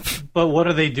now? But what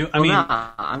are they doing? I mean,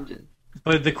 I'm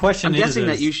but the question guessing is,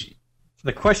 that you should.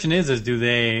 the question is do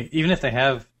they, even if they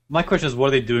have, my question is, what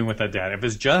are they doing with that data? If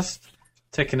it's just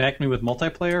to connect me with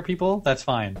multiplayer people, that's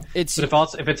fine. But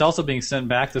if it's also being sent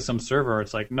back to some server,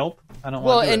 it's like, nope, I don't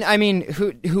want to do it. I mean,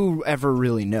 whoever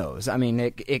really knows? I mean,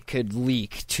 it could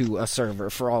leak to a server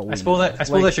for all we I suppose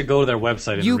know. I should go to their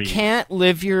website and You read. can't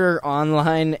live your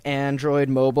online Android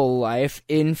mobile life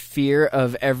in fear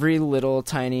of every little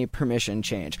tiny permission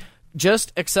change.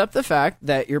 Just accept the fact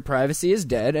that your privacy is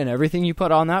dead and everything you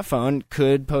put on that phone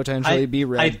could potentially be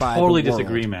read by the world. I totally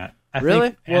disagree, Matt. I Really?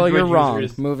 think Well, Android you're wrong.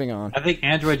 users- Moving on. I think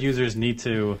Android users need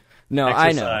to No,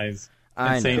 I know. exercise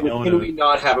I and say know. no Can to we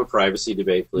not have a privacy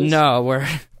debate, please? No, we're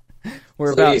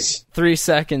about Please. 3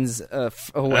 seconds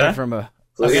away Huh? from a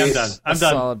Okay, I'm Please. done. a I'm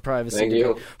done. solid privacy. Thank debate.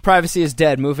 you. Privacy is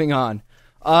dead. Moving on.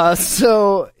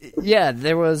 So yeah,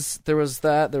 there was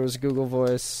that. There was Google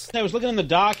Voice. I was looking in the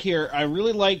doc here. I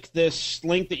really like this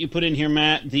link that you put in here,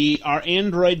 Matt. Are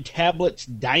Android tablets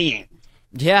dying?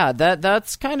 Yeah,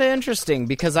 that's kind of interesting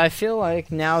because I feel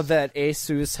like now that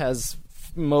Asus has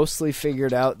mostly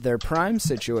figured out their Prime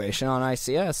situation on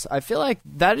ICS, I feel like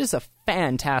that is a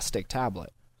fantastic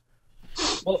tablet.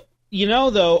 Well,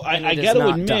 though, And I it is got to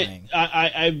not admit,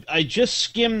 dying. I just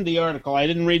skimmed the article. I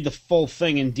didn't read the full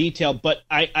thing in detail, but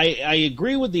I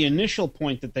agree with the initial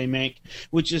point that they make,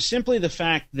 which is simply the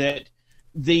fact that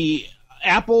the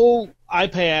Apple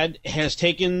iPad has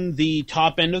taken the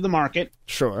top end of the market.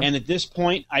 Sure. And at this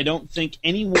point, I don't think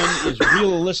anyone is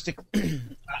realistic.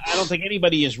 I don't think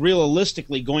anybody is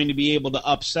realistically going to be able to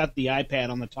upset the iPad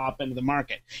on the top end of the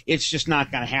market. It's just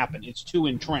not going to happen. It's too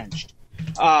entrenched.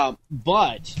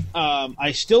 But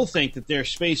I still think that there's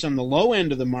space on the low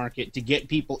end of the market to get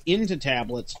people into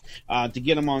tablets, to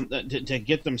get them on, to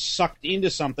get them sucked into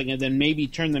something, and then maybe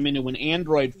turn them into an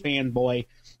Android fanboy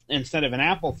instead of an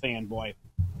Apple fanboy,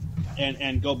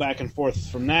 and go back and forth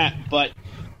from that. But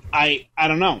I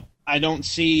don't know. I don't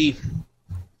see.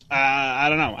 I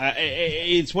don't know.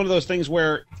 It's one of those things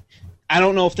where I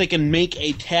don't know if they can make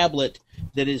a tablet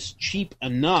that is cheap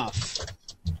enough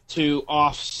to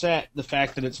offset the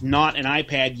fact that it's not an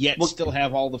iPad, yet still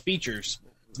have all the features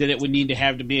that it would need to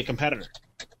have to be a competitor.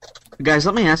 Guys,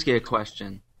 let me ask you a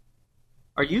question.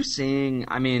 Are you seeing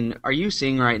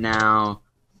right now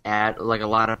at like a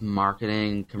lot of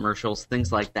marketing commercials,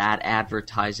 things like that,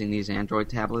 advertising these Android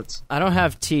tablets? I don't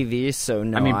have TV, so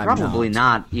no. I mean, I'm probably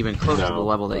not. not even close to No, the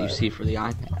level that you right. see for the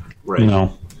iPad. Right.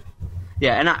 No.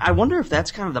 Yeah, and I wonder if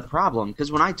that's kind of the problem, because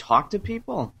when I talk to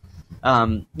people,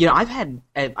 I've had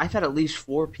at least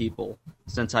 4 people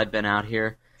since I've been out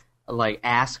here, like,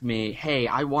 ask me, hey,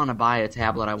 I want to buy a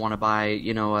tablet, I want to buy,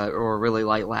 or a really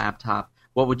light laptop,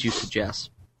 what would you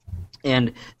suggest?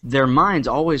 And their minds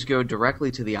always go directly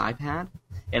to the iPad,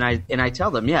 and I tell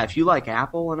them, yeah, if you like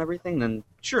Apple and everything, then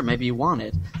sure, maybe you want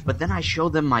it. But then I show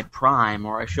them my Prime,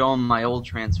 or I show them my old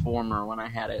Transformer when I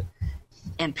had it,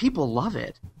 and people love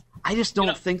it. I just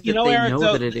don't think that they Eric, know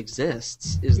though, that it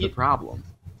exists is the problem.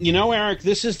 Eric,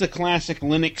 this is the classic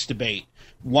Linux debate.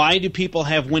 Why do people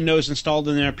have Windows installed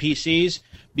in their PCs?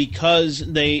 Because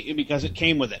it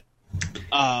came with it.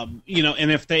 And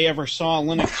if they ever saw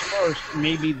Linux first,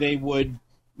 maybe they would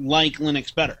like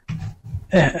Linux better.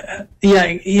 Yeah,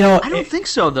 I don't think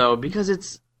so though, because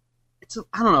it's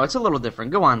I don't know, it's a little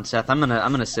different. Go on, Seth. I'm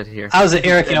gonna sit here.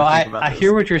 Eric, and think about I this.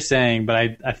 hear what you're saying, but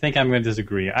I think I'm going to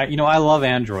disagree. I love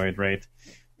Android, right?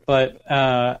 But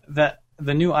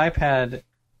the new iPad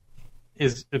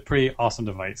is a pretty awesome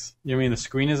device. You know what I mean? The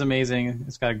screen is amazing.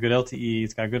 It's got good LTE.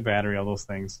 It's got good battery. All those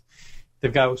things.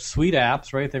 They've got sweet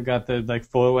apps, right? They've got the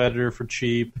photo editor for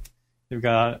cheap. They've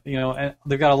got and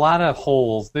they've got a lot of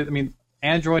holes.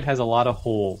 Android has a lot of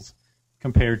holes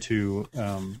compared to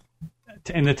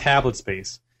in the tablet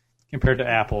space compared to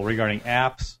Apple regarding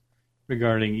apps,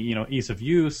 regarding ease of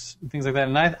use and things like that.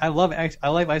 And I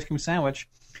like Ice Cream Sandwich,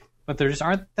 but there just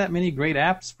aren't that many great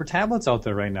apps for tablets out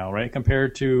there right now, right?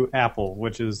 Compared to Apple,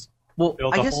 which is Well,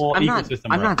 built I a guess whole I'm not. ecosystem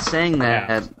I'm around not saying that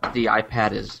apps. the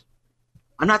iPad is.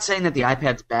 I'm not saying that the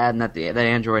iPad's bad and that that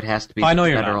Android has to be I know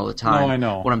you're better not. all the time. No, I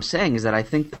know. What I'm saying is that I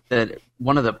think that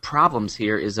one of the problems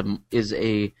here is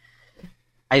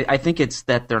I think it's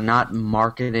that they're not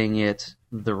marketing it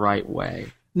the right way.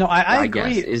 No, I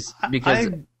guess agree. is because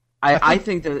I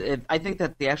think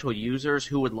that the actual users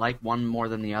who would like one more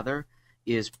than the other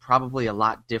is probably a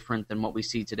lot different than what we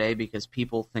see today, because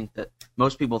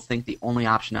most people think the only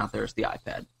option out there is the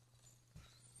iPad.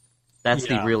 That's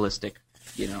the realistic,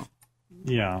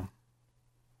 Yeah.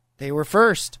 They were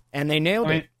first, and they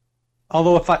nailed it.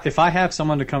 Although if I have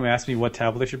someone to come ask me what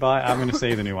tablet they should buy, I'm going to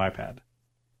say the new iPad.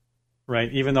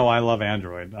 Right? Even though I love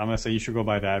Android, I'm going to say you should go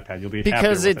buy the iPad. You'll be happier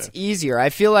Because with it's it. easier. I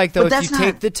feel like, though, But if you that's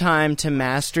take not- the time to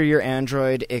master your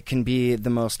Android, it can be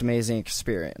the most amazing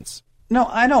experience. No,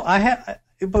 I know.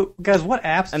 But guys, what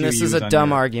apps And do you this use is a on dumb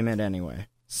your... argument anyway.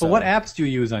 So. But what apps do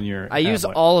you use on your I use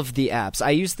tablet? all of the apps. I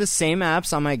use the same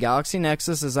apps on my Galaxy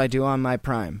Nexus as I do on my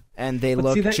Prime, and they But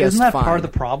look see, that, just isn't that fine. part of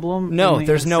the problem? No, in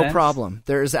there's a no sense? problem.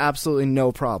 There is absolutely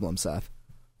no problem, Seth.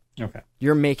 Okay.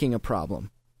 You're making a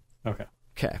problem. Okay.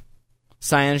 Okay.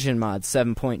 CyanogenMod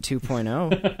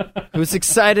 7.2.0. Who's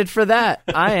excited for that?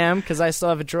 I am, because I still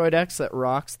have a Droid X that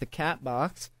rocks the cat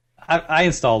box. I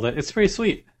installed it. It's pretty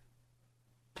sweet.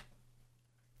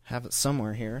 Have it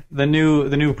somewhere here. The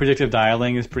new predictive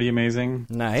dialing is pretty amazing.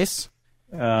 Nice.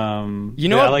 You know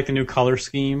I what- like the new color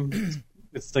scheme.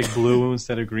 It's like blue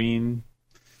instead of green.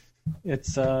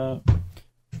 It's You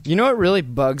know what really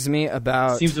bugs me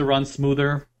about seems to run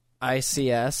smoother.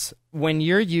 ICS? When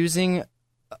you're using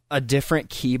a different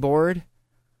keyboard,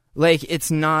 like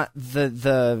it's not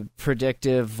the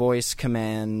predictive voice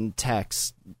command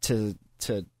text to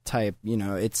type,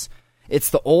 it's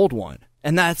the old one.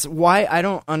 And that's why I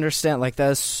don't understand. Like, that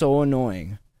is so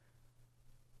annoying.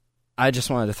 I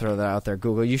just wanted to throw that out there.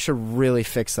 Google, you should really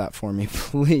fix that for me,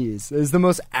 please. It's the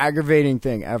most aggravating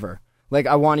thing ever. Like,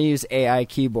 I want to use AI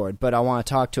keyboard, but I want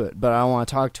to talk to it. But I want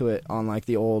to talk to it on, like,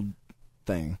 the old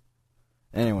thing.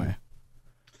 Anyway.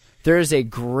 There is a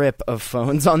grip of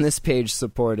phones on this page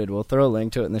supported. We'll throw a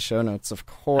link to it in the show notes, of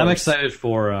course. I'm excited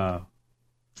for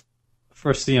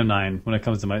CM9 when it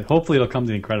comes to my. Hopefully, it'll come to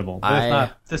the Incredible. But if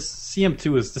not, the CM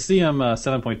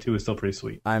 7.2 is still pretty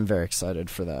sweet. I'm very excited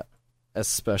for that,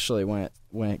 especially when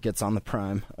it gets on the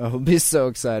Prime. I will be so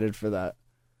excited for that.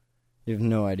 You have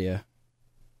no idea.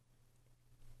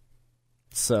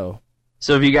 So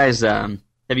have you guys have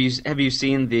you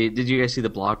seen did you guys see the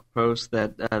blog post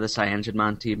that the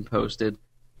CyanogenMod team posted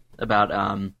about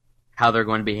how they're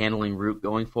going to be handling root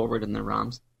going forward in their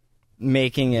ROMs?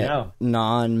 making it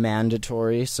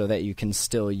non-mandatory so that you can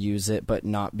still use it but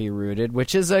not be rooted,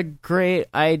 which is a great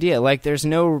idea. Like, there's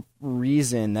no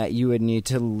reason that you would need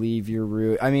to leave your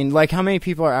root. I mean, like, how many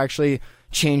people are actually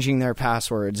changing their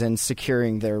passwords and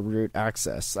securing their root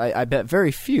access? I bet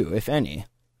very few, if any.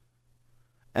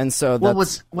 And so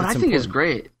that's what I think is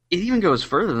great, it even goes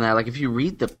further than that. Like, if you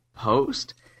read the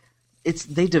post,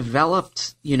 they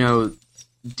developed,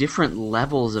 different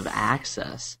levels of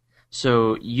access.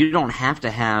 So you don't have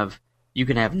to you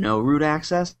can have no root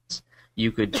access.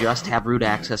 You could just have root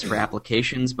access for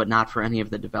applications, but not for any of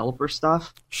the developer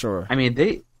stuff. Sure. I mean,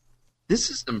 this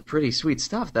is some pretty sweet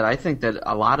stuff that I think that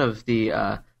a lot of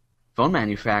the phone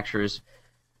manufacturers,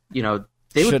 they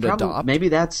should would probably adopt. maybe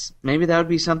that would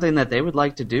be something that they would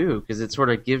like to do, because it sort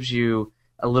of gives you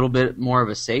a little bit more of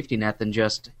a safety net than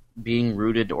just being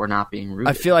rooted or not being rooted.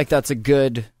 I feel like that's a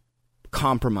good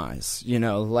compromise,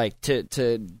 like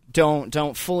to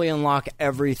don't fully unlock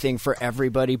everything for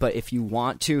everybody, but if you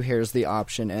want to, here's the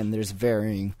option, and there's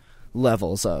varying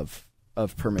levels of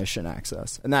permission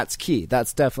access, and that's key.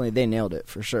 That's definitely, they nailed it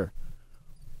for sure.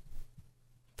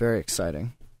 Very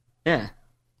exciting. Yeah.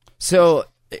 So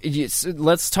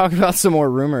let's talk about some more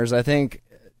rumors. I think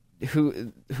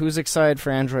who's excited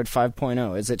for Android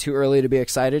 5.0? Is it too early to be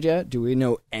excited yet? Do we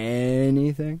know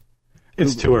anything?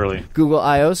 It's too early. Google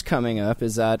I/O's coming up.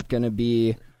 Is that going to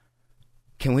be...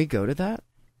 Can we go to that?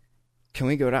 Can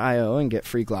we go to I/O and get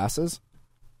free glasses?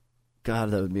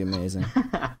 God, that would be amazing.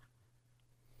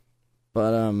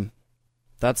 But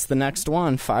that's the next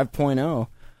one, 5.0.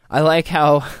 I like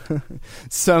how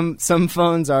some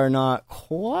phones are not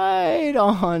quite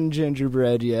on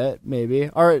gingerbread yet, maybe.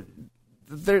 Or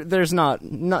there's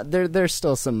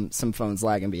still some phones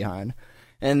lagging behind.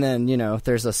 And then,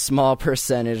 there's a small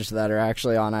percentage that are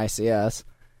actually on ICS.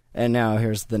 And now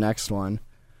here's the next one.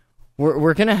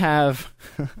 We're going to have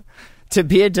to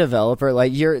be a developer,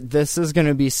 like, this is going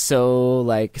to be so,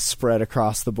 like, spread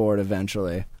across the board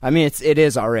eventually. I mean, it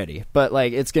is already, but,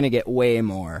 like, it's going to get way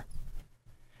more.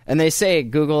 And they say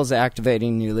Google is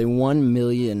activating nearly 1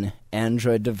 million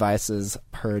Android devices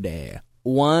per day.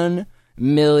 1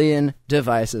 million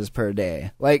devices per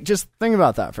day. Like, just think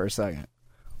about that for a second.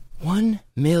 1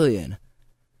 million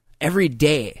every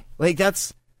day. Like,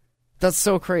 that's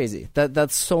so crazy.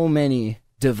 That's so many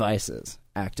devices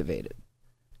activated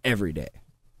every day.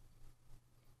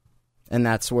 And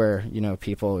that's where,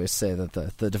 people always say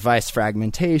that the device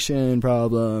fragmentation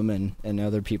problem, and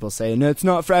other people say, no, it's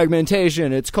not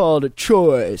fragmentation, it's called a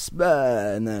choice.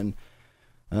 And then,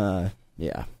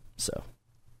 yeah. So,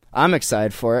 I'm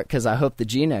excited for it, because I hope the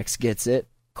GeneX gets it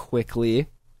quickly,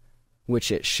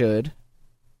 which it should.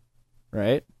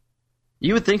 Right?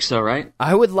 You would think so, right?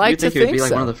 I would like to think so. It would be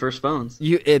like one of the first phones.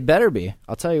 It better be.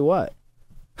 I'll tell you what.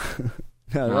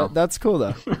 No, Wow. that's cool,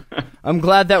 though. I'm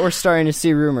glad that we're starting to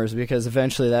see rumors, because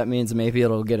eventually that means maybe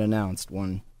it'll get announced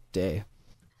one day.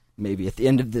 Maybe at the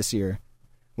end of this year.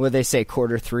 What do they say,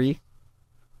 Q3?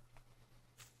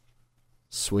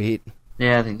 Sweet.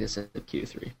 Yeah, I think this is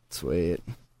Q3. Sweet.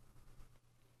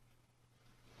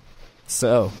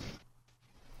 So,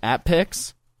 app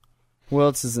picks? What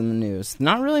else is in the news?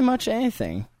 Not really much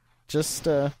anything. Just,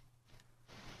 do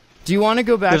you want to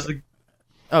go back?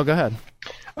 Oh, go ahead.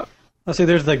 I'll say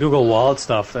there's the Google Wallet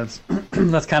stuff. That's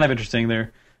that's kind of interesting.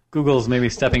 Google's maybe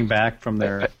stepping back from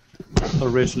their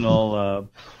original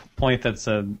point that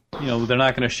said, they're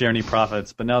not going to share any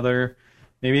profits, but now they're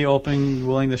maybe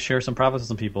willing to share some profits with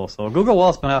some people. So Google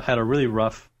Wallet's had a really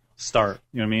rough start.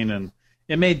 You know what I mean? And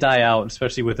it may die out,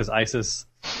 especially with this ISIS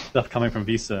stuff coming from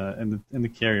Visa and the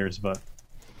carriers. But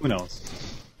who knows?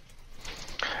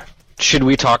 Should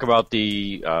we talk about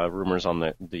the rumors on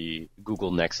the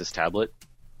Google Nexus tablet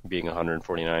being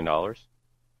 $149?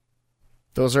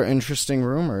 Those are interesting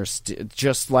rumors.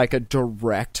 Just like a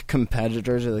direct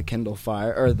competitor to the Kindle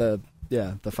Fire, or the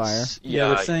Fire. Yeah,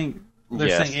 they're saying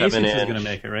Asus is going to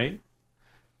make it, right?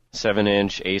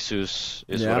 7-inch Asus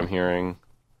is what I'm hearing.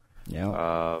 Yeah.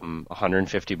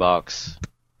 $150.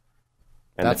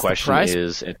 And That's the question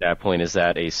is, at that point, is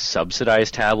that a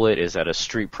subsidized tablet? Is that a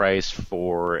street price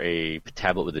for a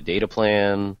tablet with a data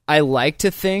plan? I like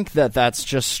to think that that's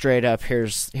just straight up,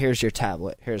 here's your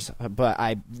tablet.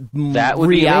 That would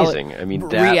be amazing. I mean,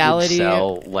 that would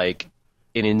sell like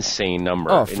an insane number.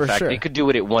 Oh, in for fact, sure. they could do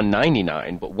it at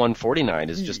 $199, but $149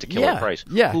 is just a killer price.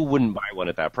 Yeah. Who wouldn't buy one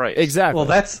at that price? Exactly. Well,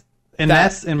 that's in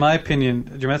my opinion,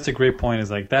 Jermaine, that's a great point.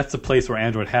 Is like that's the place where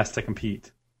Android has to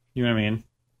compete. You know what I mean?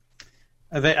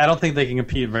 I don't think they can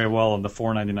compete very well on the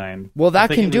 $499. Well,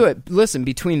 that can do it. Listen,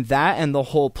 between that and the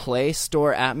whole Play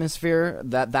Store atmosphere,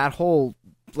 that whole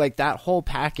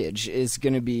package is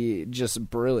going to be just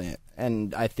brilliant,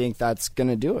 and I think that's going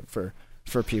to do it for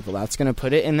people. That's going to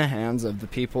put it in the hands of the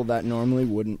people that normally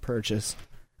wouldn't purchase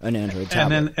an Android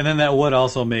tablet. And then that would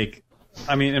also make,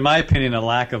 I mean, in my opinion, a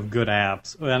lack of good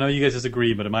apps. I know you guys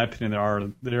disagree, but in my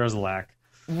opinion, there is a lack.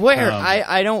 Where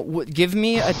I don't give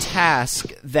me a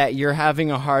task that you're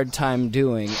having a hard time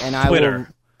doing, and Twitter.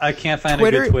 I can't find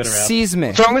a good Twitter app.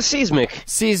 Seismic. What's wrong with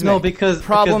Seismic? No, because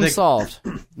problem solved.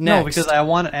 No, because I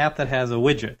want an app that has a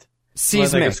widget.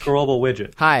 Seismic. Like a scrollable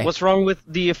widget. Hi. What's wrong with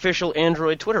the official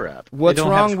Android Twitter app? What's they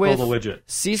don't wrong have with scrollable widget?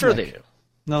 Seismic? Sure they do.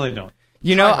 No, they don't.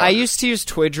 I used to use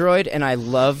Twidroid, and I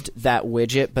loved that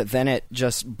widget, but then it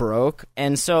just broke.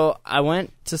 And so I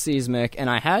went to Seismic, and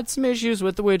I had some issues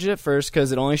with the widget at first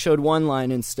because it only showed one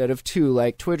line instead of two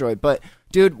like Twidroid. But,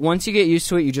 dude, once you get used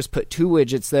to it, you just put two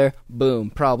widgets there.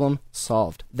 Boom. Problem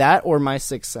solved. That or My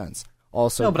Sixth Sense.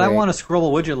 Also no, but great. I want a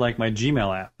scrollable widget like my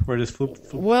Gmail app, where it just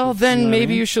floop. Well, then you know maybe what I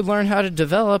mean? you should learn how to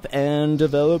develop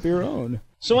your own.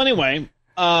 So anyway,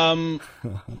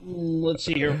 let's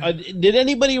see here. Did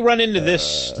anybody run into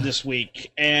this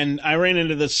week? And I ran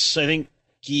into this, I think,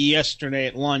 yesterday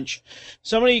at lunch.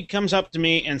 Somebody comes up to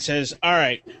me and says, all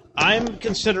right, I'm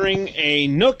considering a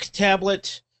Nook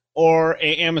tablet or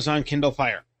a Amazon Kindle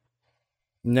Fire.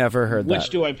 Never heard that. Which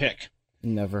do I pick?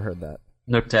 Never heard that.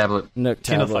 Nook tablet. Nook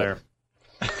Kindle tablet. Fire.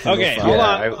 Okay,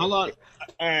 Fire. hold on.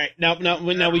 All right,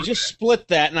 now we just split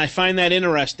that, and I find that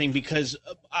interesting because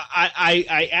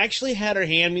I actually had her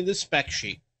hand me the spec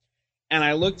sheet, and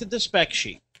I looked at the spec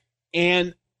sheet,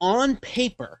 and on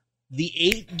paper, the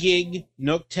 8 gig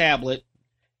Nook tablet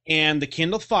and the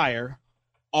Kindle Fire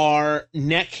are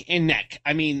neck and neck.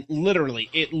 I mean, literally,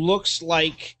 it looks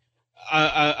like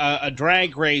a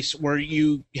drag race where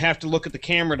you have to look at the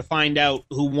camera to find out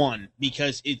who won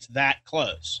because it's that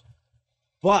close.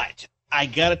 But I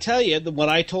gotta tell you that what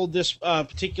I told this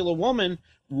particular woman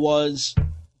was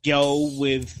go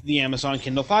with the Amazon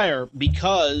Kindle Fire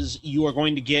because you are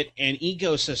going to get an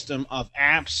ecosystem of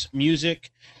apps,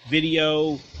 music,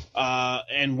 video,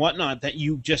 and whatnot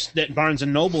that Barnes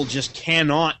and Noble just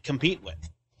cannot compete with.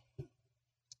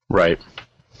 Right.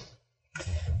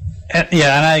 And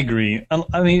I agree.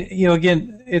 I mean,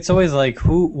 again, it's always like,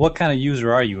 what kind of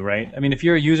user are you, right? I mean, if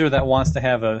you're a user that wants to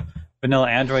have a vanilla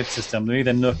Android system, maybe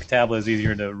the Nook tablet is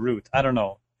easier to root. I don't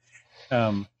know.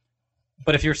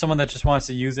 But if you're someone that just wants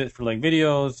to use it for like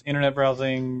videos, internet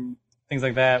browsing, things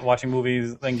like that, watching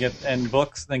movies, and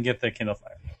books, then get the Kindle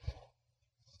Fire.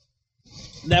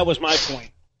 That was my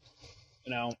point.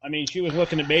 I mean, she was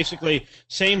looking at basically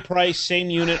same price, same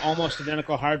unit, almost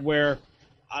identical hardware.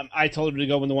 I told her to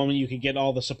go with the one where you could get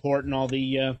all the support and all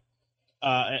the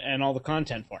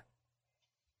content for.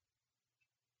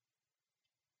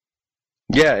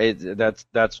 Yeah,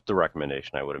 that's the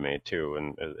recommendation I would have made too.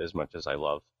 And as much as I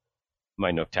love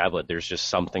my Nook tablet, there's just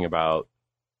something about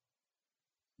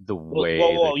the way.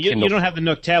 Whoa. You don't have the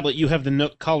Nook tablet. You have the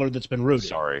Nook Color that's been rooted.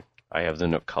 Sorry, I have the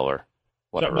Nook Color.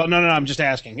 Whatever. No, I'm just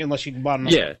asking. Unless you bought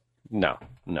another. Yeah,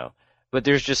 no. But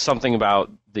there's just something about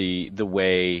the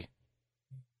way.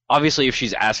 Obviously, if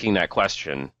she's asking that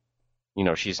question,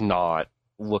 she's not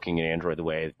looking at Android the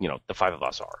way the five of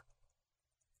us are.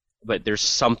 But there's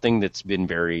something that's been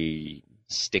very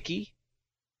sticky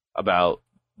about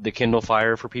the Kindle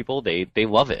Fire for people. They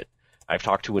love it. I've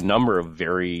talked to a number of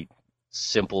very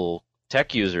simple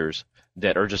tech users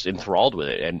that are just enthralled with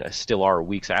it and still are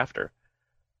weeks after.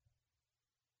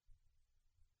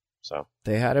 So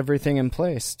they had everything in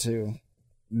place to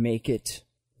make it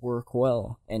work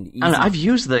well and easy. I don't know, I've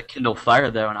used the Kindle Fire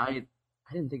though, and I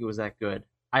didn't think it was that good.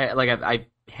 I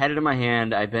had it in my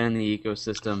hand. I've been in the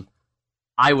ecosystem.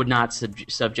 I would not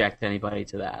subject anybody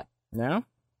to that. No,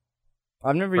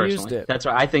 I've never personally used it. That's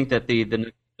why I think that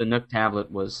the Nook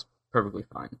tablet was perfectly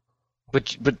fine.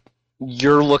 But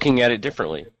you're looking at it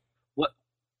differently.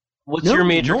 What's your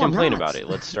major complaint about it?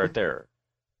 Let's start there.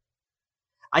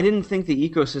 I didn't think the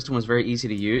ecosystem was very easy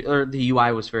to use, or the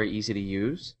UI was very easy to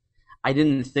use. I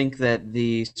didn't think that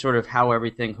the sort of how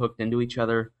everything hooked into each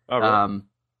other,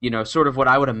 sort of what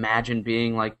I would imagine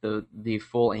being like the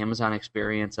full Amazon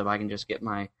experience of I can just get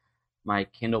my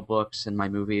Kindle books and my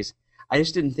movies. I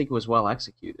just didn't think it was well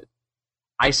executed.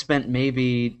 I spent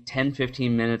maybe 10,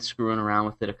 15 minutes screwing around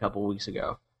with it a couple weeks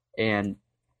ago, and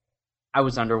I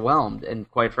was underwhelmed. And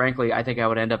quite frankly, I think I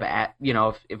would end up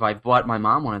if I bought my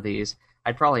mom one of these,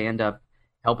 I'd probably end up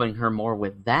helping her more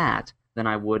with that than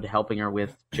I would helping her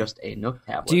with just a Nook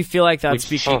tablet. Do you feel like that's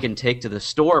which she can take to the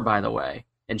store, by the way,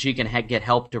 and she can get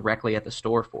help directly at the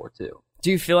store for too.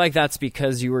 Do you feel like that's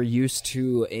because you were used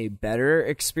to a better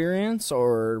experience,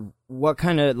 or what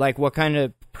kind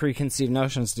of preconceived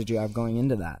notions did you have going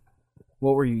into that?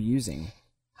 What were you using?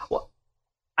 Well,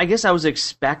 I guess I was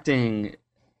expecting.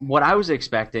 What I was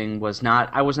expecting was not.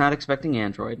 I was not expecting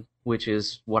Android, which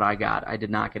is what I got. I did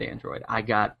not get Android. I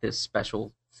got this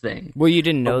special thing. Well, you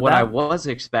didn't know what that? I was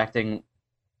expecting.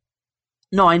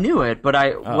 No, I knew it, but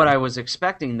what I was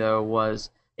expecting though was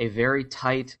a very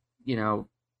tight,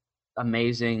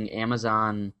 amazing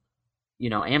Amazon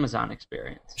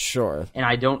experience. Sure. And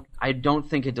I don't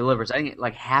think it delivers. I think it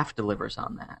like half delivers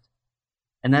on that.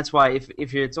 And that's why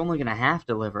if it's only going to half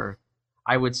deliver,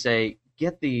 I would say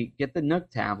get the Nook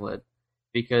tablet,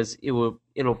 because it'll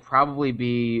probably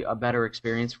be a better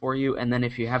experience for you. And then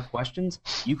if you have questions,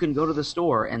 you can go to the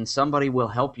store and somebody will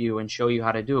help you and show you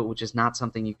how to do it, which is not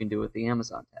something you can do with the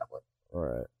Amazon tablet.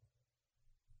 Right.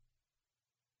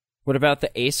 What about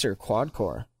the Acer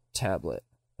quad-core tablet?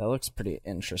 That looks pretty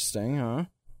interesting, huh?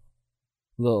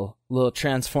 Little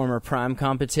Transformer Prime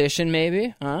competition,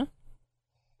 maybe, huh?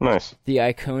 Nice. The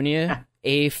Iconia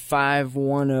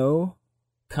A510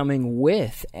 coming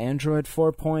with Android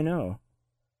 4.0.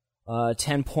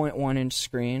 10.1-inch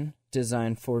screen,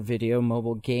 designed for video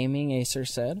mobile gaming, Acer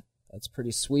said. That's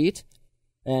pretty sweet.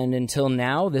 And until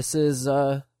now, this is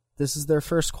their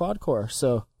first quad-core.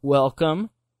 So welcome,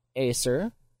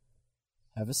 Acer.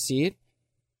 Have a seat.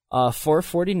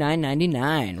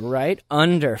 $449.99, right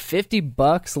under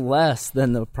 $50 less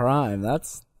than the Prime.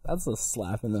 That's a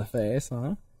slap in the face,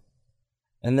 huh?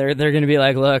 And they're going to be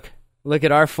like, look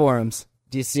at our forums.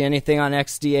 Do you see anything on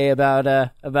XDA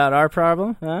about our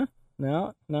problem? Huh?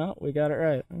 No, we got it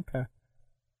right. Okay.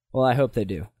 Well, I hope they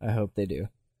do.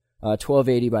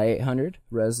 1280 by 800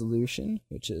 resolution,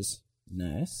 which is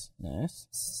nice.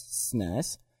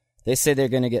 They say they're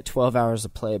going to get 12 hours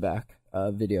of playback,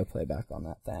 video playback on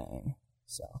that thing.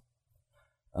 So,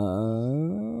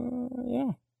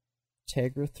 yeah.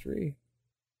 Tegra 3.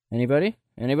 Anybody?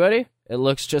 It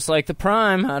looks just like the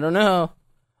Prime. I don't know.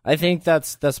 I think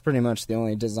that's pretty much the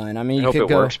only design. I mean, I hope it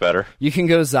works better. You can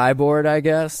go Zyboard, I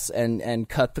guess, and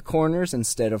cut the corners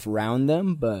instead of round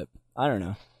them, but I don't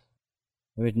know.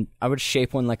 I would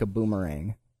shape one like a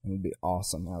boomerang. It would be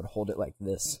awesome. I would hold it like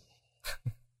this.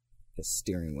 a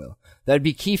steering wheel. That'd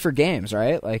be key for games,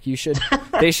 right? Like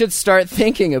they should start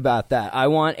thinking about that. I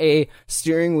want a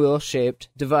steering wheel shaped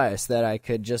device that I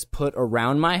could just put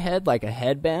around my head like a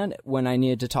headband when I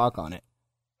needed to talk on it.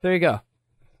 There you go.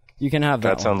 You can have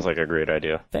that. That sounds like a great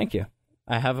idea. Thank you.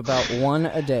 I have about one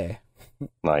a day.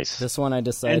 Nice. This one I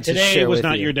decided And to today share was with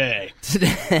not you. your day.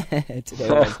 Today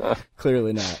was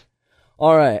clearly not.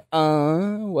 All right.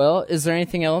 Well, is there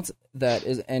anything else that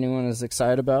anyone is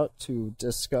excited about to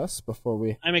discuss before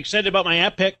we I'm excited about my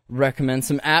app pick. recommend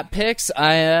some app picks?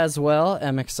 I as well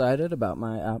am excited about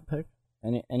my app pick.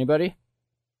 Anybody?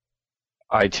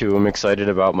 I too am excited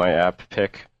about my app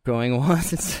pick. Going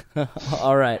once.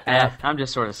 All right. I'm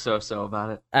just sort of so-so about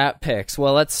it. App picks.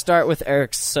 Well, let's start with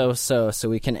Eric's so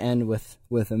we can end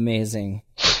with amazing.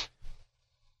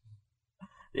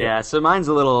 Yeah, so mine's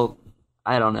a little,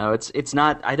 I don't know. It's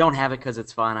not, I don't have it because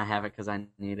it's fun. I have it because I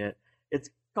need it.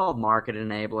 It's called Market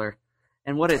Enabler.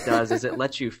 And what it does is it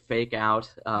lets you fake out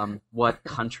what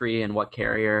country and what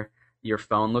carrier your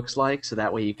phone looks like, so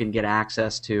that way you can get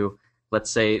access to,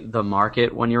 let's say, the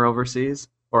market when you're overseas.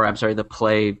 Or, I'm sorry, the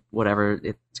Play, whatever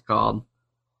it's called.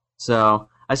 So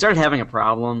I started having a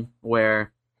problem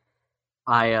where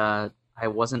I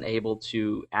wasn't able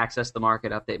to access the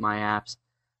market, update my apps.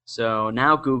 So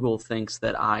now Google thinks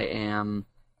that I am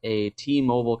a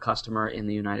T-Mobile customer in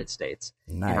the United States.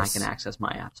 Nice. And I can access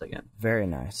my apps again. Very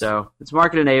nice. So it's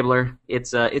Market Enabler.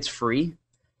 It's free.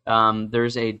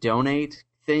 There's a donate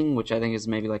thing, which I think is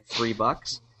maybe like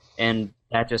 $3, and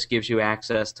that just gives you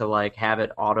access to like have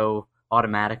it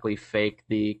automatically fake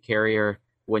the carrier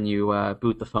when you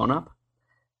boot the phone up.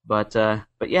 But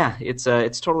yeah, it's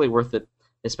totally worth it,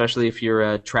 especially if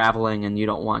you're traveling and you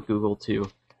don't want Google to,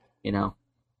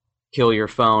 kill your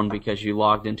phone because you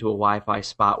logged into a Wi-Fi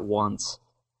spot once.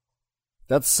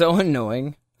 That's so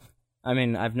annoying. I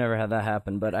mean, I've never had that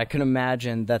happen, but I can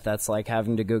imagine that that's like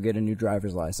having to go get a new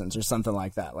driver's license or something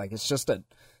like that. Like, it's just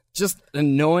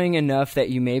annoying enough that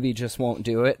you maybe just won't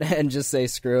do it and just say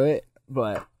screw it.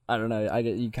 But I don't know.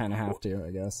 You kind of have to,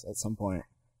 I guess, at some point.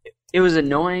 It was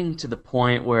annoying to the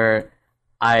point where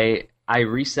I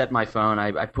reset my phone.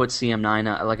 I put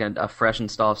CM9 on, like a fresh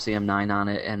install of CM9 on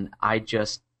it, and I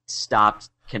just stopped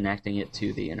connecting it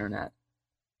to the internet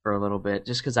for a little bit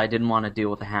just because I didn't want to deal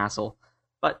with the hassle.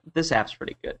 But this app's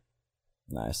pretty good.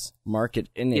 Nice. Market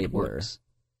It Enabler. works.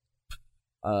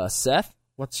 Seth,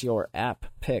 what's your app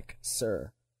pick,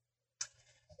 sir?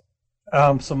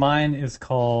 So mine is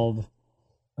called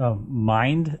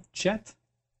MindJet.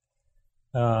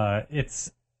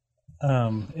 It's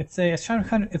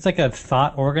like a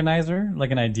thought organizer,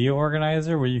 like an idea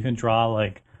organizer, where you can draw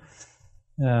like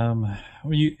I'm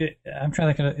trying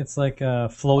to think of, it's like a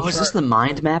flow chart. Is this the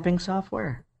mind mapping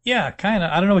software? Yeah, kind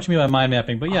of. I don't know what you mean by mind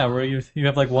mapping, but yeah, where you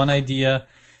have like one idea,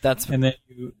 and then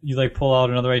you like pull out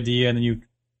another idea, and then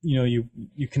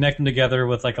you connect them together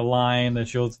with like a line that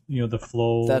shows the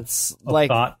flow. That's of like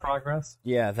thought progress.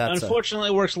 Yeah, that's Unfortunately,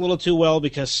 it works a little too well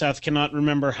because Seth cannot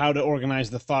remember how to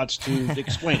organize the thoughts to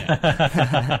explain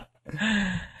it.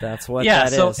 That's what yeah.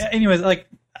 that So, is. anyways, like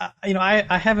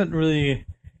I haven't really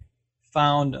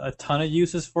found a ton of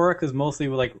uses for it because mostly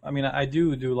I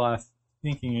do a lot of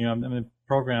thinking. I'm in a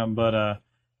program, but I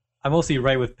mostly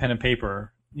write with pen and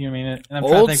paper. You know what I mean? And I'm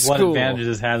trying to think what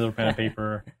advantages it has over pen and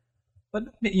paper. But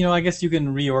I guess you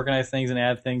can reorganize things and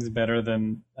add things better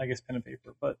than I guess pen and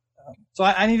paper. But so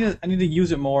I need to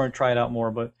use it more and try it out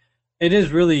more. But it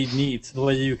is really neat the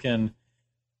way you can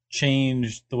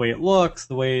change the way it looks,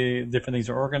 the way different things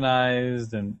are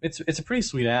organized, and it's a pretty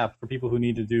sweet app for people who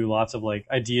need to do lots of like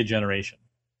idea generation.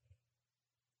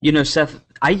 Seth,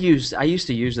 I used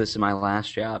to use this in my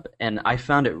last job, and I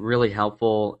found it really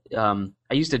helpful.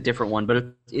 I used a different one,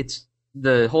 but it's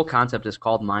the whole concept is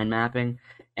called mind mapping,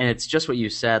 and it's just what you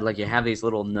said. Like you have these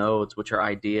little nodes, which are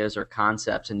ideas or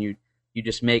concepts, and you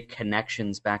just make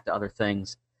connections back to other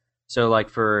things. So, like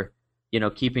for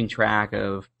keeping track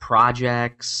of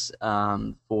projects,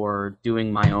 for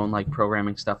doing my own like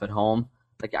programming stuff at home.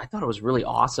 Like I thought it was really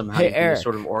awesome how you can just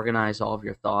sort of organize all of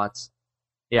your thoughts.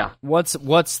 Yeah. What's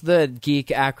the geek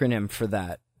acronym for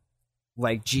that?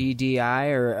 Like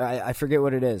GDI or I forget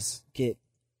what it is.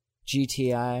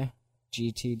 GTI,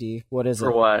 GTD. What is it?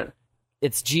 For what?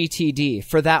 It's GTD.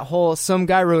 For that whole, some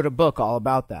guy wrote a book all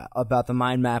about that, about the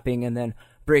mind mapping and then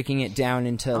breaking it down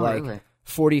into really?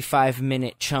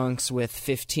 45-minute chunks with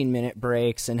 15-minute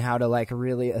breaks and how to like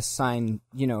really assign,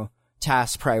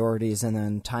 task priorities and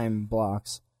then time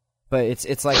blocks. But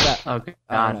it's like that. Oh, God.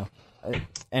 I don't know.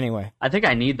 Anyway, I think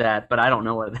I need that, but I don't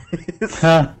know what it is.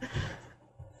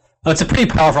 It's a pretty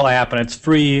powerful app, and it's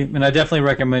free. And I definitely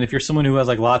recommend if you're someone who has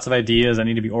like lots of ideas that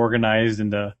need to be organized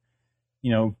into,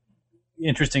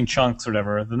 interesting chunks or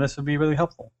whatever, then this would be really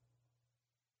helpful.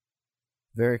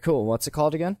 Very cool. What's it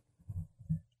called again?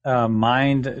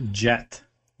 Mind Jet.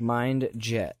 Mind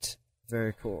Jet.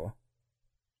 Very cool.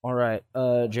 All right,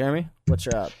 Jeremy, what's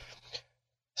your app?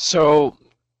 So,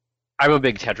 I'm a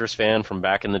big Tetris fan from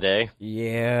back in the day.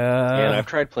 Yeah. And I've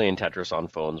tried playing Tetris on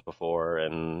phones before,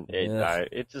 and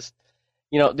it just,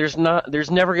 you know, there's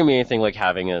never going to be anything like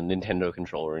having a Nintendo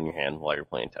controller in your hand while you're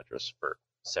playing Tetris for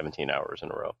 17 hours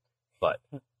in a row. But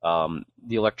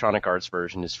the Electronic Arts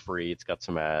version is free. It's got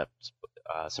some ads,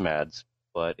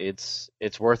 but it's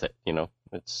worth it. You know,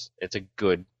 it's a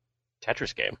good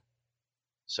Tetris game,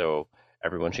 so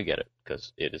everyone should get it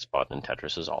because it is fun and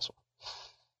Tetris is awesome.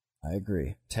 I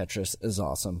agree. Tetris is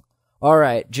awesome. All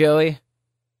right, Joey.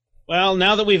 Well,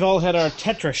 now that we've all had our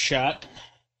Tetris shot.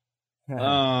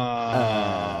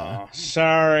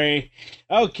 Sorry.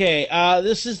 Okay,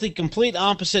 this is the complete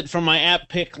opposite from my app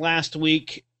pick last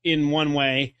week in one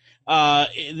way.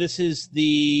 This is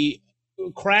the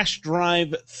Crash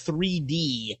Drive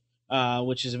 3D,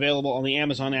 which is available on the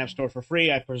Amazon App Store for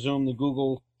free. I presume the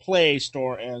Google Play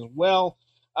Store as well.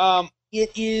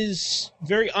 It is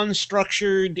very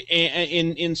unstructured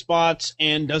in spots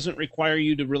and doesn't require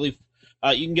you to really...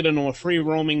 you can get into a free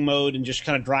roaming mode and just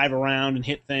kind of drive around and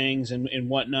hit things and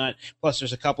whatnot. Plus,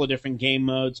 there's a couple of different game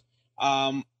modes.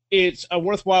 It's a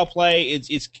worthwhile play.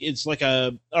 It's like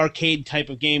a arcade type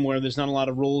of game where there's not a lot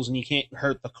of rules and you can't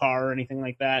hurt the car or anything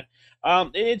like that.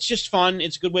 It's just fun.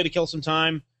 It's a good way to kill some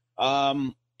time.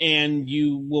 And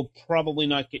you will probably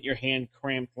not get your hand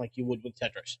cramped like you would with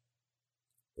Tetris.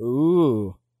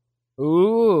 Ooh.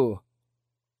 All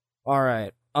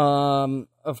right.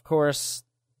 Of course,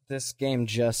 this game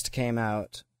just came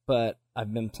out, but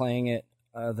I've been playing it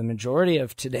the majority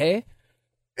of today.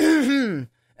 And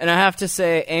I have to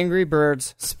say, Angry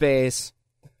Birds Space,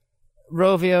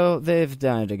 Rovio, they've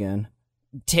done it again.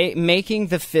 Making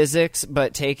the physics,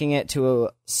 but taking it to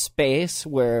a space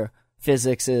where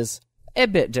physics is a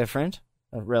bit different,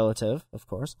 relative, of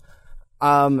course.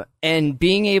 And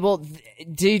being able...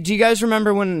 Do you guys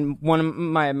remember when one of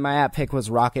my app pick was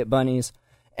Rocket Bunnies,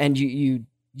 and you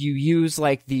use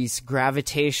like these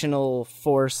gravitational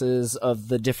forces of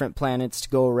the different planets to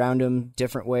go around them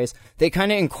different ways? They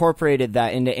kind of incorporated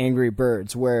that into Angry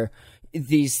Birds, where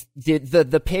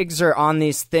the pigs are on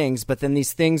these things, but then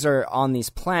these things are on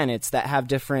these planets that have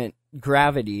different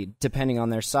gravity depending on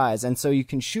their size. And so you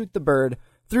can shoot the bird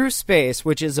through space,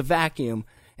 which is a vacuum,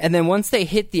 and then once they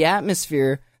hit the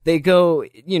atmosphere, they go,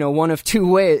 one of two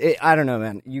ways. I don't know,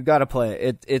 man. You gotta play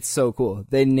it. It's so cool.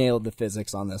 They nailed the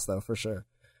physics on this, though, for sure.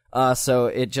 So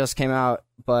it just came out,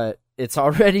 but it's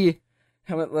already...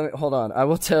 hold on. I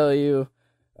will tell you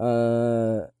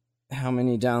how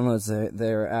many downloads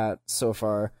they're at so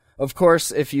far. Of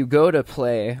course, if you go to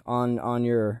play on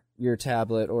your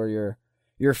tablet or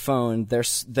your phone,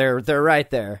 they're right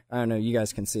there. I don't know, you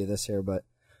guys can see this here, but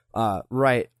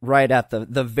right at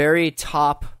the very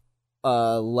top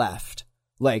left,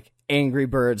 like Angry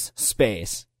Birds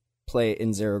Space, play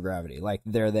in zero gravity. Like,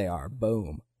 there they are.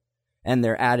 Boom. And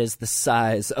their ad is the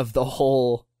size of the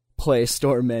whole Play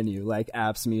Store menu, like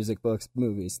apps, music, books,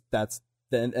 movies.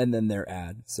 And then their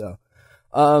ad. So,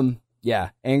 yeah,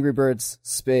 Angry Birds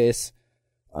Space,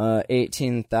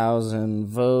 18,000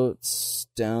 votes,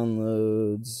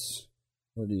 downloads.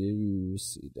 What do you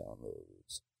see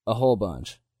downloads? A whole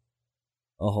bunch.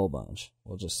 We'll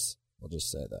just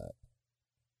say that.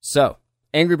 So,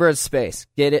 Angry Birds Space,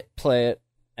 get it, play it,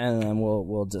 and then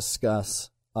we'll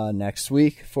discuss next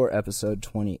week for episode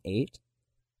 28.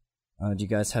 Do you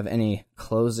guys have any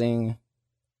closing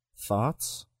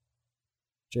thoughts?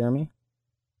 Jeremy?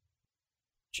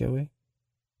 Joey?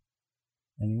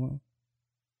 Anyone?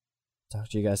 Talk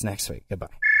to you guys next week. Goodbye.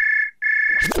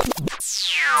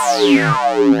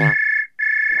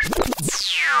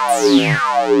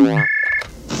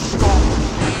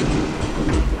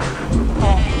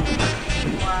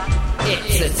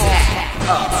 It's Attack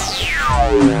of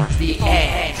the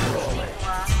Android.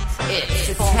 It's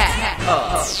Attack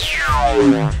of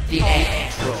the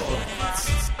Android.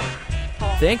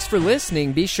 Thanks for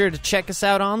listening. Be sure to check us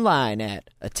out online at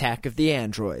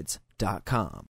attackoftheandroids.com.